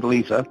girlfriend,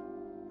 Lisa.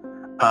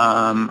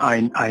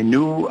 I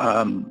knew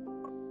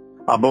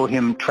about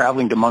him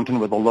traveling to Moncton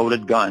with a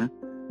loaded gun,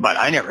 but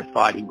I never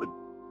thought he would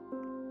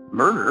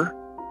murder.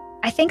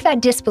 I think that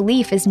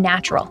disbelief is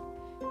natural.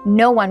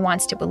 No one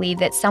wants to believe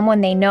that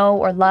someone they know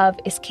or love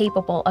is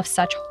capable of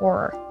such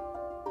horror.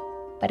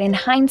 But in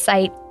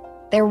hindsight,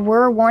 there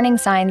were warning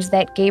signs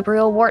that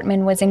Gabriel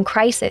Wortman was in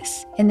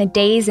crisis in the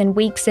days and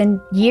weeks and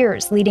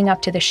years leading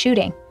up to the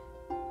shooting.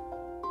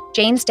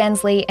 James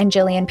Densley and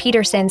Gillian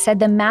Peterson said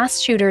the mass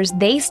shooters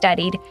they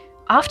studied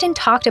often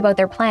talked about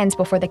their plans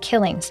before the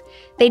killings.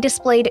 They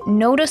displayed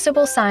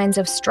noticeable signs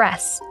of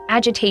stress,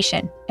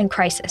 agitation, and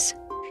crisis.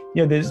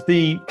 Yeah, there's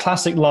the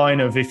classic line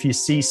of, if you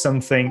see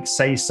something,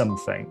 say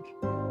something.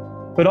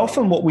 But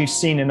often what we've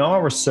seen in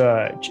our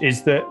research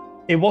is that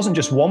it wasn't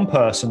just one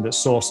person that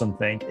saw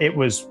something. It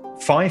was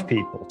 5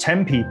 people,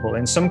 10 people,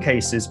 in some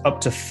cases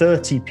up to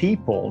 30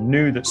 people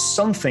knew that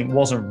something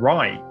wasn't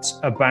right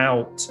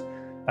about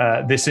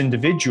this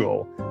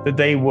individual, that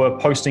they were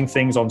posting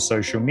things on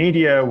social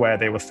media where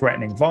they were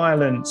threatening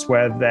violence,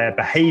 where their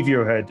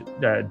behavior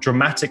had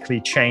dramatically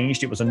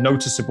changed. It was a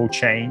noticeable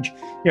change.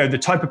 You know, the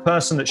type of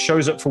person that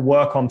shows up for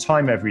work on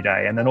time every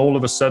day and then all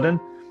of a sudden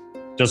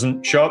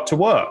doesn't show up to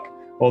work,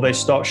 or they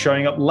start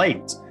showing up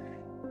late.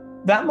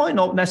 That might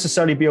not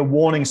necessarily be a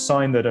warning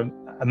sign that a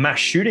mass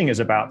shooting is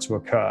about to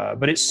occur,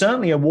 but it's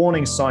certainly a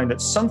warning sign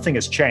that something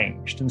has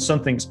changed and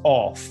something's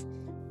off.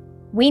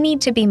 We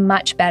need to be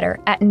much better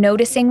at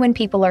noticing when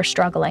people are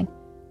struggling,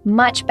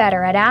 much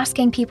better at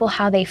asking people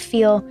how they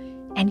feel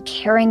and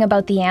caring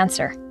about the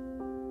answer.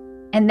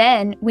 And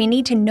then we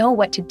need to know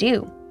what to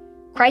do.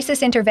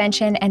 Crisis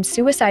intervention and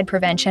suicide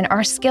prevention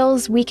are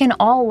skills we can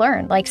all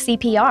learn, like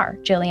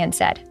CPR, Gillian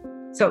said.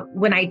 So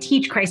when I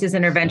teach crisis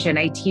intervention,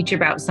 I teach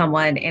about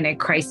someone in a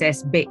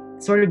crisis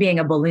sort of being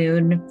a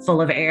balloon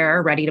full of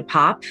air ready to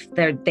pop.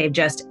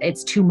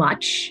 It's too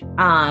much.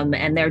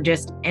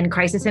 And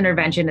crisis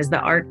intervention is the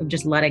art of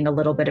just letting a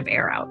little bit of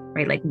air out,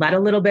 right? Like, let a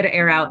little bit of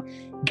air out,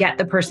 get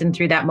the person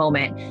through that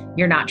moment.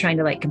 You're not trying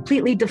to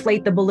completely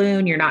deflate the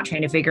balloon. You're not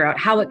trying to figure out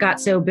how it got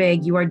so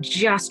big. You are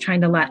just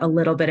trying to let a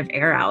little bit of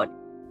air out.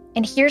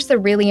 And here's the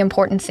really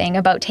important thing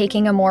about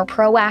taking a more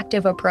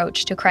proactive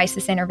approach to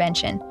crisis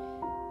intervention.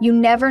 You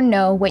never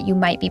know what you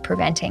might be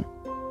preventing.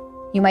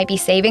 You might be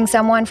saving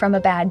someone from a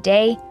bad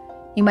day.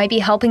 You might be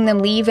helping them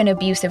leave an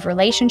abusive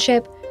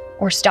relationship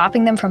or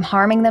stopping them from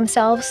harming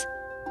themselves.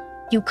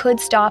 You could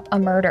stop a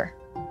murder.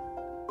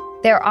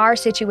 There are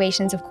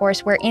situations, of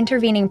course, where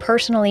intervening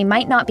personally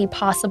might not be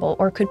possible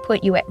or could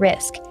put you at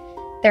risk.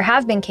 There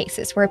have been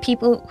cases where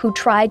people who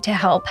tried to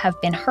help have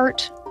been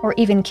hurt or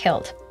even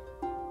killed.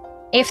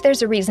 If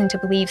there's a reason to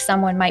believe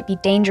someone might be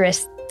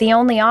dangerous, the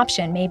only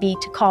option may be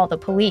to call the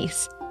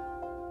police.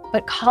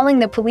 But calling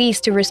the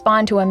police to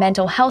respond to a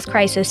mental health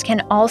crisis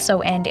can also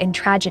end in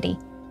tragedy.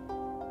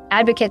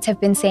 Advocates have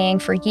been saying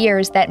for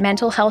years that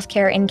mental health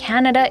care in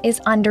Canada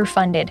is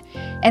underfunded,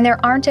 and there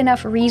aren't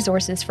enough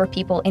resources for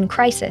people in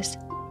crisis.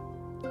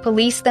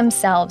 Police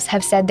themselves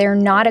have said they're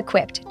not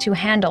equipped to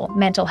handle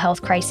mental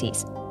health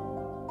crises.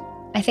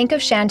 I think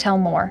of Chantel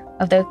Moore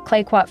of the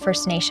Clayoquot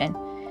First Nation.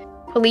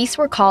 Police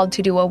were called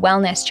to do a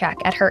wellness check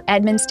at her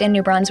Edmundston,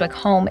 New Brunswick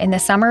home in the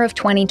summer of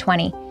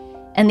 2020.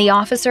 And the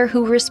officer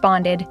who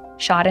responded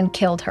shot and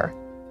killed her.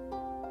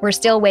 We're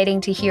still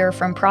waiting to hear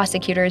from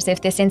prosecutors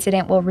if this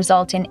incident will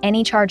result in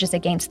any charges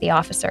against the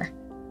officer.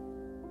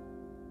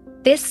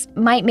 This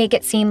might make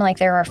it seem like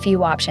there are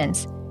few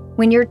options.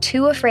 When you're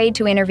too afraid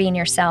to intervene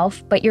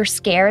yourself, but you're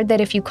scared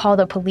that if you call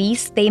the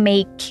police, they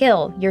may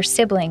kill your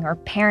sibling or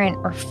parent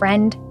or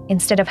friend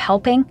instead of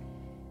helping,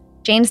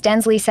 James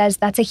Densley says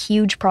that's a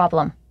huge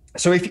problem.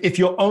 So if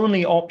your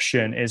only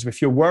option is,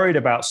 if you're worried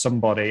about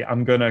somebody,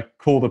 I'm going to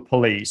call the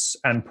police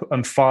and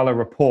file a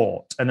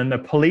report, and then the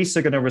police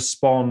are going to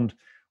respond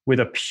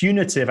with a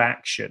punitive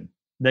action.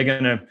 They're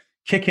going to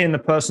kick in the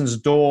person's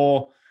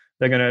door.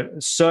 They're going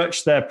to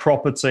search their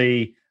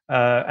property.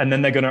 and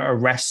then they're going to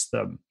arrest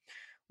them.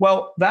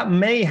 Well, that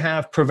may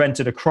have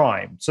prevented a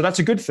crime. So that's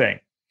a good thing.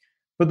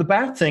 But the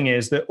bad thing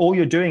is that all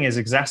you're doing is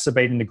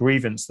exacerbating the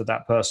grievance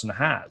that person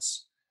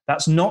has.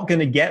 That's not going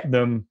to get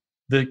them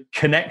the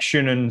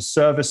connection and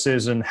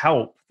services and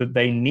help that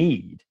they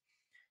need.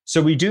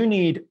 So we do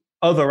need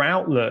other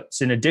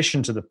outlets in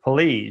addition to the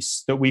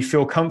police that we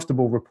feel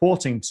comfortable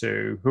reporting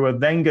to, who are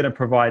then going to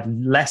provide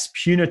less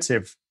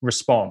punitive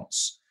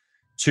response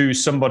to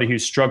somebody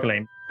who's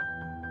struggling.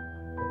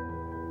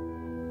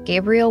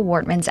 Gabriel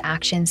Wortman's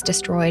actions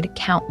destroyed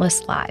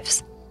countless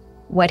lives.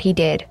 What he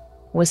did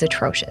was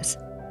atrocious.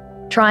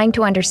 Trying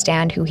to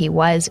understand who he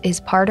was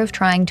is part of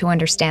trying to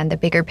understand the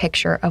bigger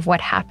picture of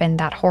what happened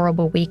that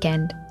horrible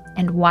weekend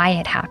and why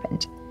it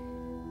happened.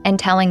 And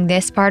telling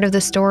this part of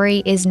the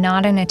story is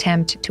not an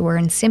attempt to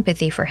earn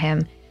sympathy for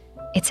him.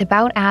 It's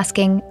about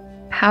asking,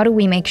 how do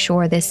we make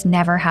sure this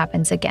never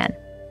happens again?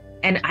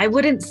 And I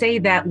wouldn't say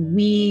that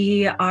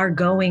we are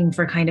going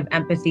for kind of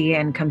empathy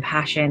and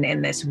compassion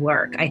in this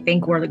work. I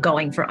think we're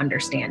going for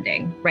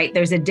understanding, right?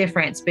 There's a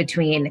difference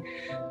between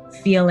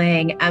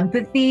feeling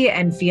empathy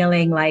and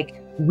feeling like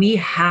we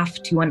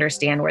have to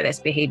understand where this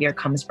behavior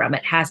comes from.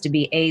 It has to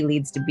be A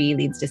leads to B,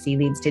 leads to C,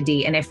 leads to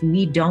D. And if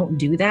we don't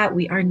do that,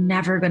 we are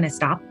never going to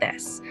stop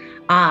this.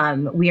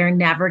 We are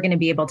never going to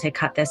be able to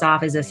cut this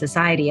off as a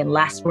society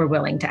unless we're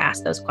willing to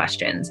ask those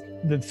questions.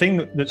 The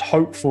thing that's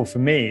hopeful for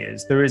me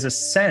is there is a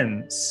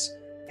sense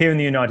here in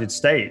the United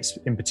States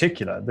in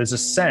particular, there's a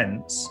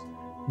sense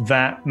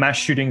that mass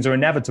shootings are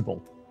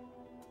inevitable.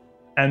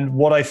 And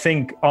what I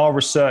think our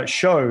research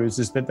shows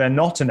is that they're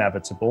not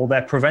inevitable,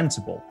 they're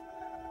preventable.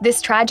 This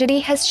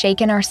tragedy has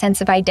shaken our sense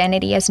of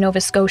identity as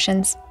Nova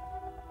Scotians.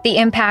 The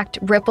impact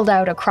rippled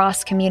out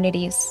across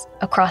communities,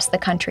 across the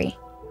country.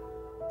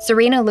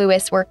 Serena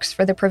Lewis works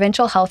for the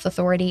Provincial Health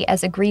Authority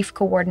as a grief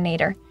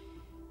coordinator.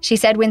 She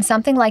said when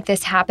something like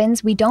this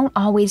happens, we don't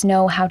always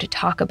know how to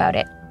talk about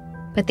it.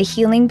 But the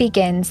healing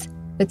begins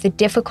with the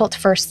difficult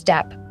first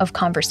step of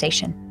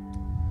conversation.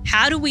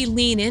 How do we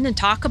lean in and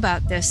talk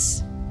about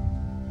this?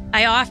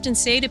 I often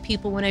say to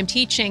people when I'm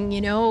teaching,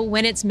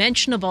 when it's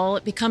mentionable,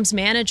 it becomes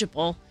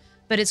manageable.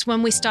 But it's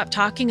when we stop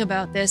talking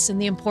about this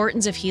and the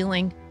importance of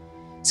healing.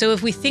 So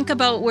if we think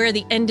about where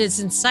the end is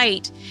in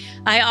sight,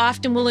 I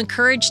often will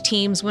encourage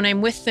teams when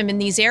I'm with them in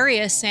these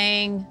areas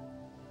saying,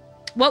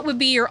 what would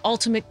be your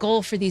ultimate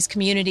goal for these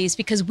communities?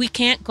 Because we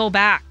can't go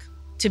back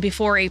to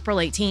before April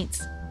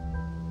 18th.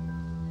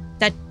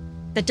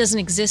 That doesn't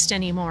exist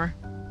anymore.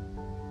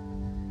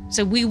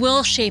 So we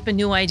will shape a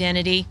new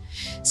identity.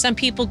 Some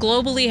people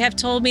globally have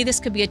told me this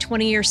could be a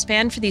 20-year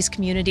span for these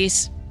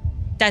communities.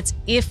 That's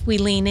if we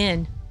lean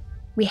in.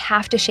 We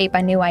have to shape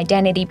a new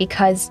identity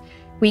because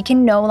we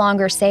can no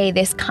longer say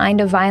this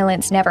kind of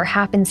violence never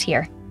happens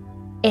here.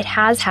 It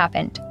has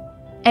happened.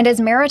 And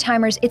as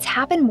Maritimers, it's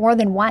happened more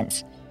than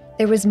once.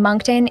 There was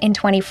Moncton in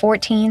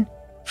 2014,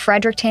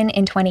 Fredericton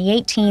in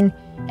 2018,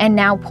 and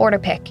now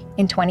Portapique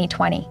in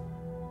 2020.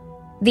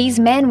 These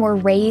men were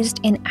raised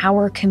in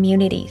our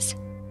communities.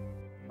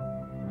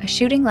 A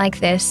shooting like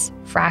this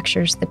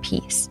fractures the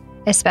peace,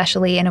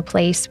 especially in a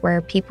place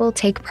where people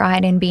take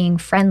pride in being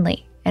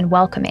friendly and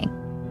welcoming.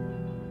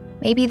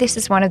 Maybe this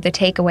is one of the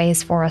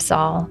takeaways for us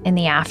all in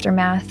the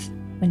aftermath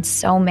when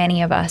so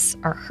many of us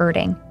are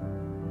hurting.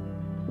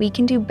 We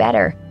can do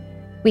better.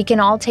 We can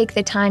all take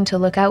the time to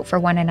look out for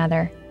one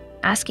another,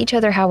 ask each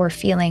other how we're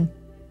feeling.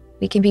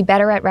 We can be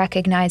better at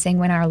recognizing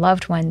when our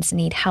loved ones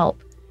need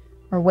help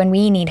or when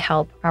we need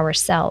help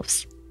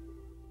ourselves.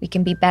 We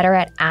can be better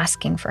at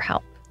asking for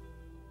help.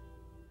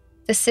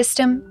 The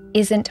system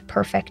isn't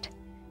perfect.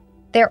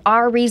 There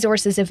are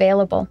resources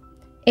available.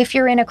 If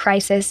you're in a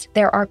crisis,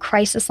 there are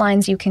crisis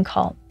lines you can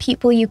call,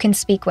 people you can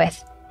speak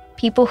with,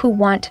 people who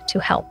want to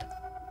help.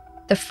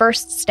 The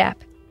first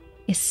step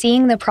is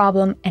seeing the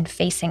problem and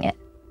facing it.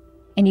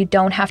 And you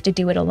don't have to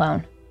do it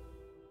alone.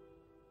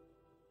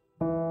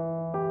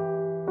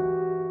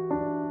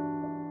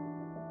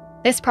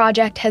 This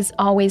project has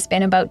always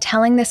been about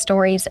telling the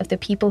stories of the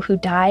people who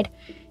died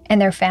and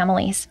their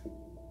families.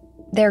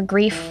 Their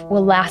grief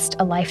will last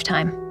a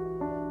lifetime.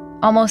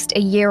 Almost a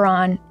year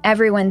on,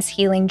 everyone's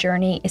healing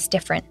journey is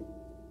different.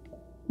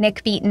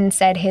 Nick Beaton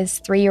said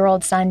his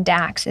 3-year-old son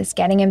Dax is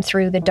getting him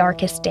through the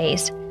darkest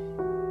days.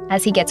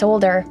 As he gets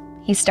older,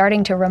 he's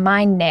starting to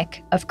remind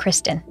Nick of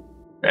Kristen.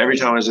 Every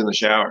time I was in the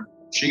shower,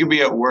 she could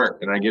be at work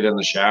and I get in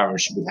the shower,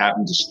 she would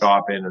happen to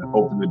stop in and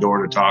open the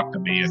door to talk to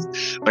me and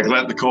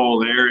let the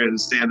cold air in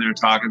and stand there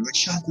talking,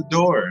 shut the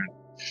door. And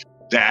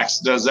Dax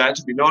does that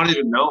to me, not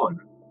even knowing.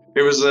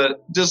 It was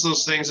just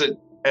those things that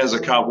as a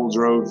couple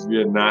drove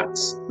you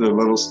nuts, the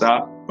little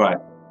stuff,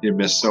 but you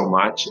miss so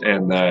much.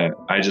 And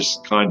I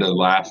just kind of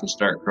laugh and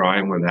start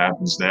crying when it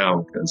happens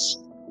now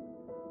because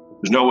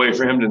there's no way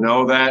for him to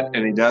know that,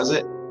 and he does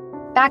it.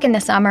 Back in the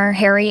summer,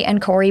 Harry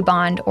and Corey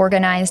Bond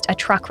organized a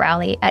truck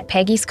rally at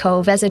Peggy's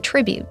Cove as a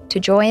tribute to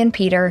Joy and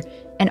Peter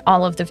and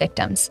all of the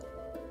victims.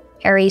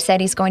 Harry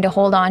said he's going to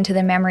hold on to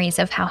the memories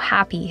of how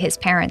happy his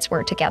parents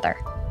were together.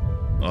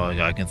 Oh,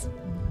 yeah,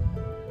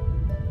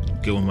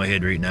 go in my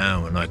head right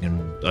now, and I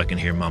can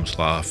hear Mom's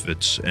laugh.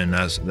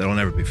 That'll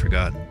never be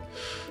forgotten.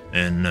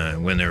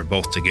 And when they were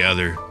both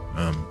together,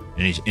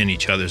 in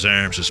each other's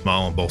arms, a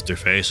smile on both their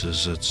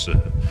faces, it's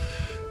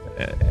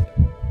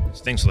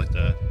things like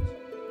that.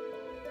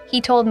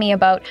 He told me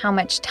about how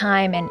much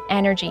time and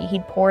energy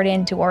he'd poured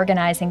into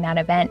organizing that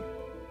event.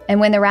 And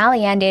when the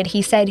rally ended,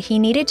 he said he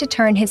needed to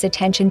turn his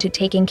attention to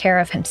taking care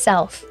of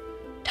himself,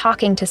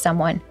 talking to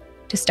someone,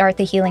 to start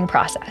the healing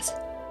process.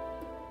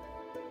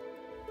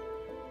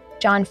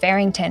 John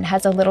Farrington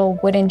has a little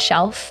wooden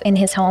shelf in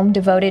his home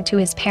devoted to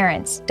his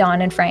parents,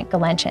 Don and Frank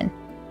Galenchen.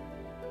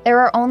 There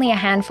are only a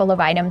handful of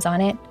items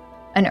on it,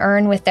 an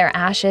urn with their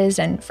ashes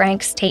and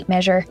Frank's tape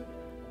measure.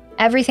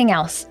 Everything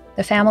else,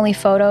 the family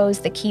photos,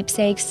 the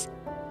keepsakes,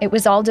 it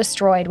was all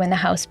destroyed when the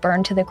house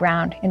burned to the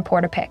ground in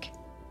Portapique.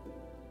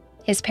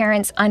 His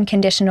parents'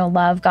 unconditional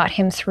love got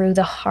him through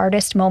the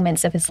hardest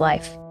moments of his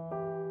life.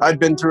 I've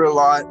been through a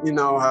lot,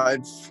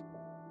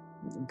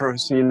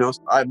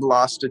 I've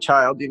lost a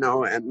child,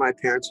 and my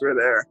parents were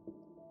there,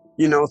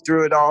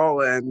 through it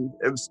all. And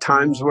it was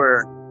times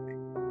where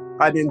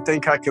I didn't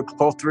think I could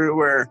pull through,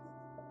 where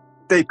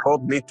they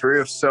pulled me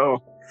through.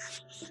 So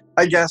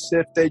I guess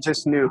if they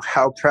just knew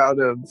how proud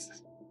of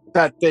them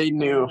that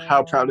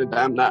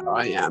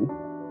I am,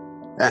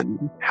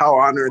 and how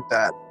honored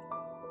that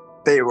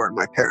they were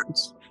my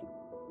parents,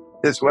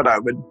 is what I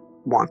would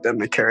want them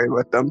to carry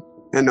with them,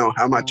 and know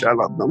how much I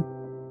love them.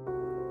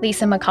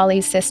 Lisa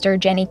McCauley's sister,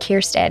 Jenny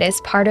Kierstead, is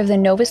part of the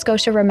Nova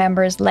Scotia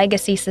Remembers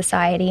Legacy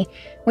Society,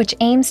 which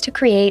aims to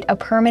create a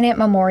permanent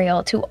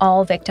memorial to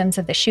all victims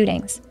of the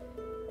shootings.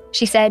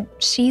 She said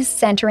she's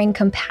centering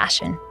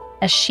compassion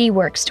as she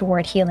works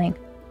toward healing.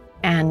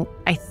 And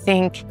I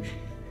think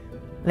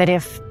that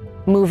if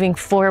moving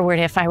forward,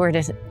 if I were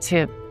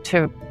to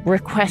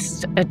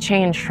request a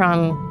change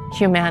from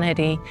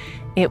humanity,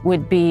 it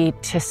would be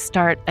to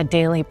start a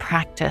daily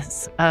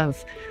practice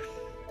of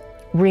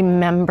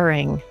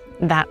remembering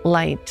that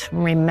light,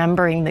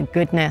 remembering the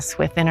goodness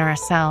within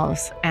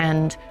ourselves,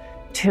 and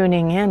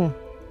tuning in.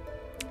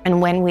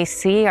 And when we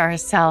see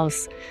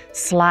ourselves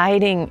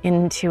sliding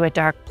into a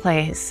dark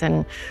place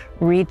and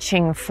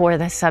reaching for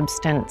the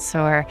substance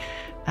or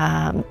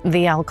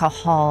the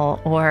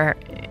alcohol, or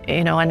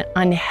an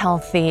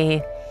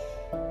unhealthy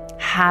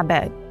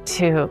habit,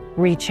 to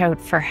reach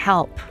out for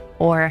help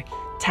or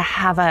to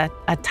have a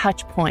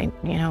touch point.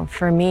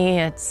 For me,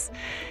 it's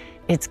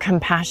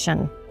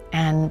compassion.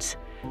 And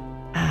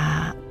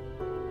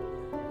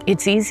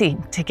it's easy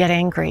to get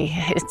angry.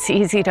 It's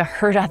easy to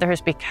hurt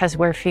others because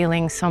we're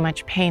feeling so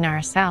much pain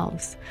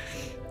ourselves.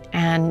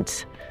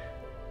 And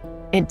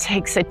it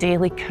takes a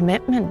daily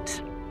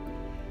commitment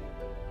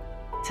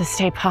to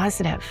stay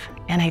positive.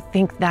 And I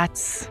think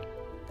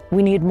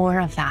we need more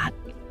of that.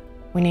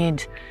 We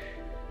need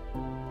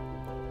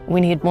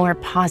more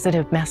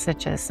positive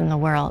messages in the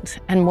world,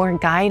 and more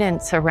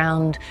guidance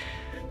around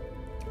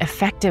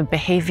effective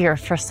behavior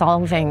for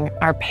solving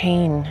our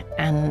pain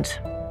and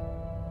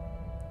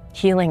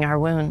healing our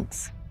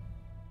wounds.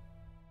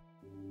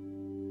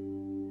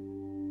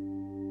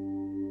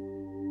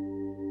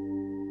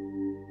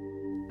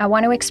 I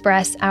want to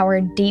express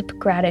our deep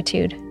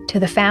gratitude to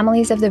the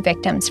families of the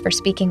victims for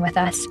speaking with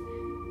us,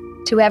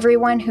 to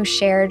everyone who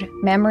shared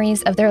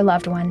memories of their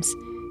loved ones,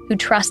 who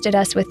trusted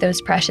us with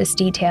those precious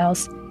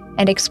details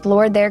and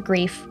explored their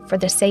grief for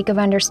the sake of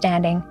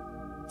understanding.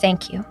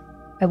 Thank you.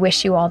 I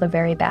wish you all the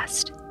very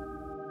best.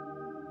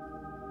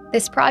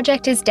 This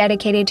project is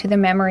dedicated to the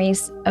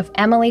memories of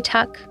Emily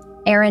Tuck,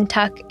 Aaron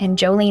Tuck, and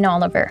Jolene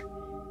Oliver,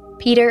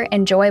 Peter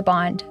and Joy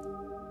Bond,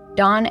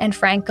 Don and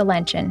Frank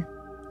Galenchen,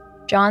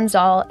 John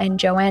Zoll and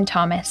Joanne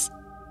Thomas,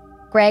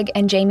 Greg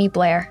and Jamie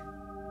Blair,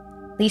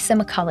 Lisa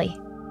McCauley,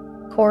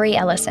 Corey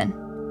Ellison,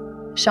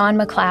 Sean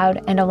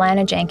McLeod and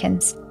Alana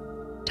Jenkins,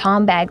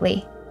 Tom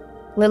Bagley,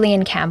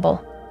 Lillian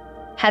Campbell,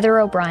 Heather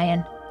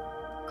O'Brien,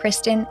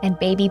 Kristen and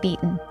Baby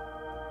Beaton,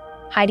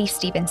 Heidi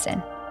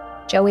Stevenson,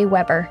 Joey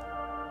Weber,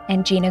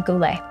 and Gina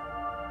Goulet.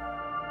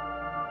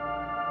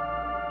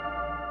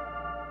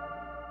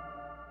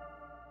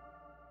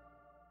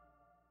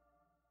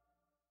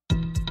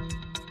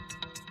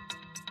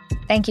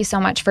 Thank you so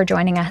much for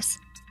joining us.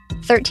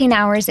 13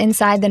 Hours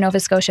Inside the Nova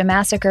Scotia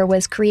Massacre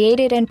was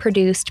created and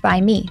produced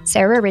by me,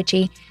 Sarah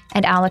Ritchie,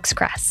 and Alex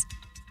Kress.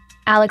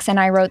 Alex and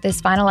I wrote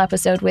this final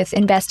episode with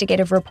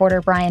investigative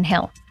reporter Brian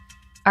Hill.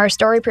 Our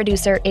story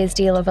producer is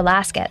Dila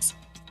Velasquez.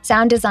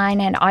 Sound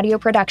design and audio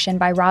production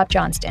by Rob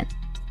Johnston.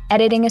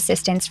 Editing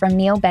assistance from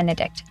Neil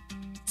Benedict.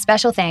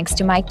 Special thanks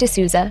to Mike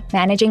D'Souza,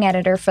 managing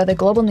editor for the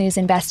Global News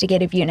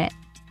Investigative Unit.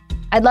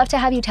 I'd love to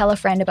have you tell a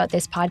friend about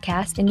this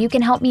podcast, and you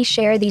can help me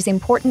share these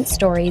important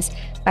stories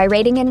by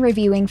rating and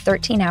reviewing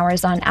 13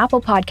 Hours on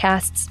Apple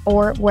Podcasts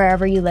or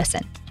wherever you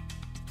listen.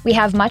 We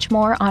have much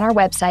more on our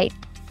website,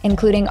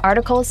 including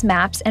articles,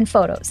 maps, and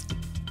photos.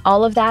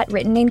 All of that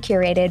written and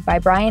curated by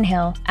Brian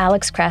Hill,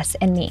 Alex Kress,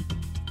 and me.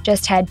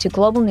 Just head to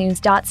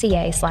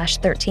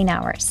globalnews.ca/13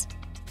 hours.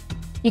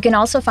 You can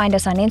also find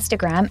us on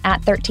Instagram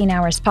at 13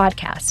 Hours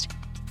Podcast.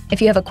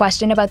 If you have a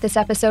question about this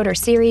episode or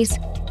series,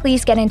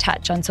 please get in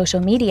touch on social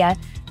media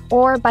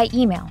or by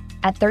email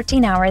at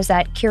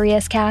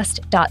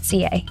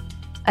 13hours@curiouscast.ca.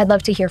 I'd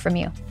love to hear from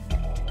you.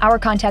 Our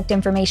contact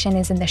information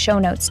is in the show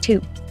notes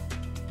too.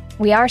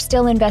 We are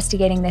still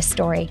investigating this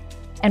story,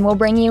 and we'll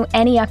bring you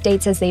any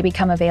updates as they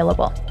become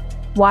available.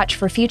 Watch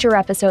for future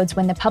episodes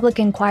when the public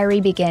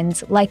inquiry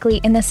begins, likely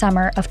in the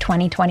summer of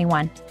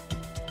 2021.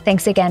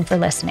 Thanks again for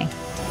listening.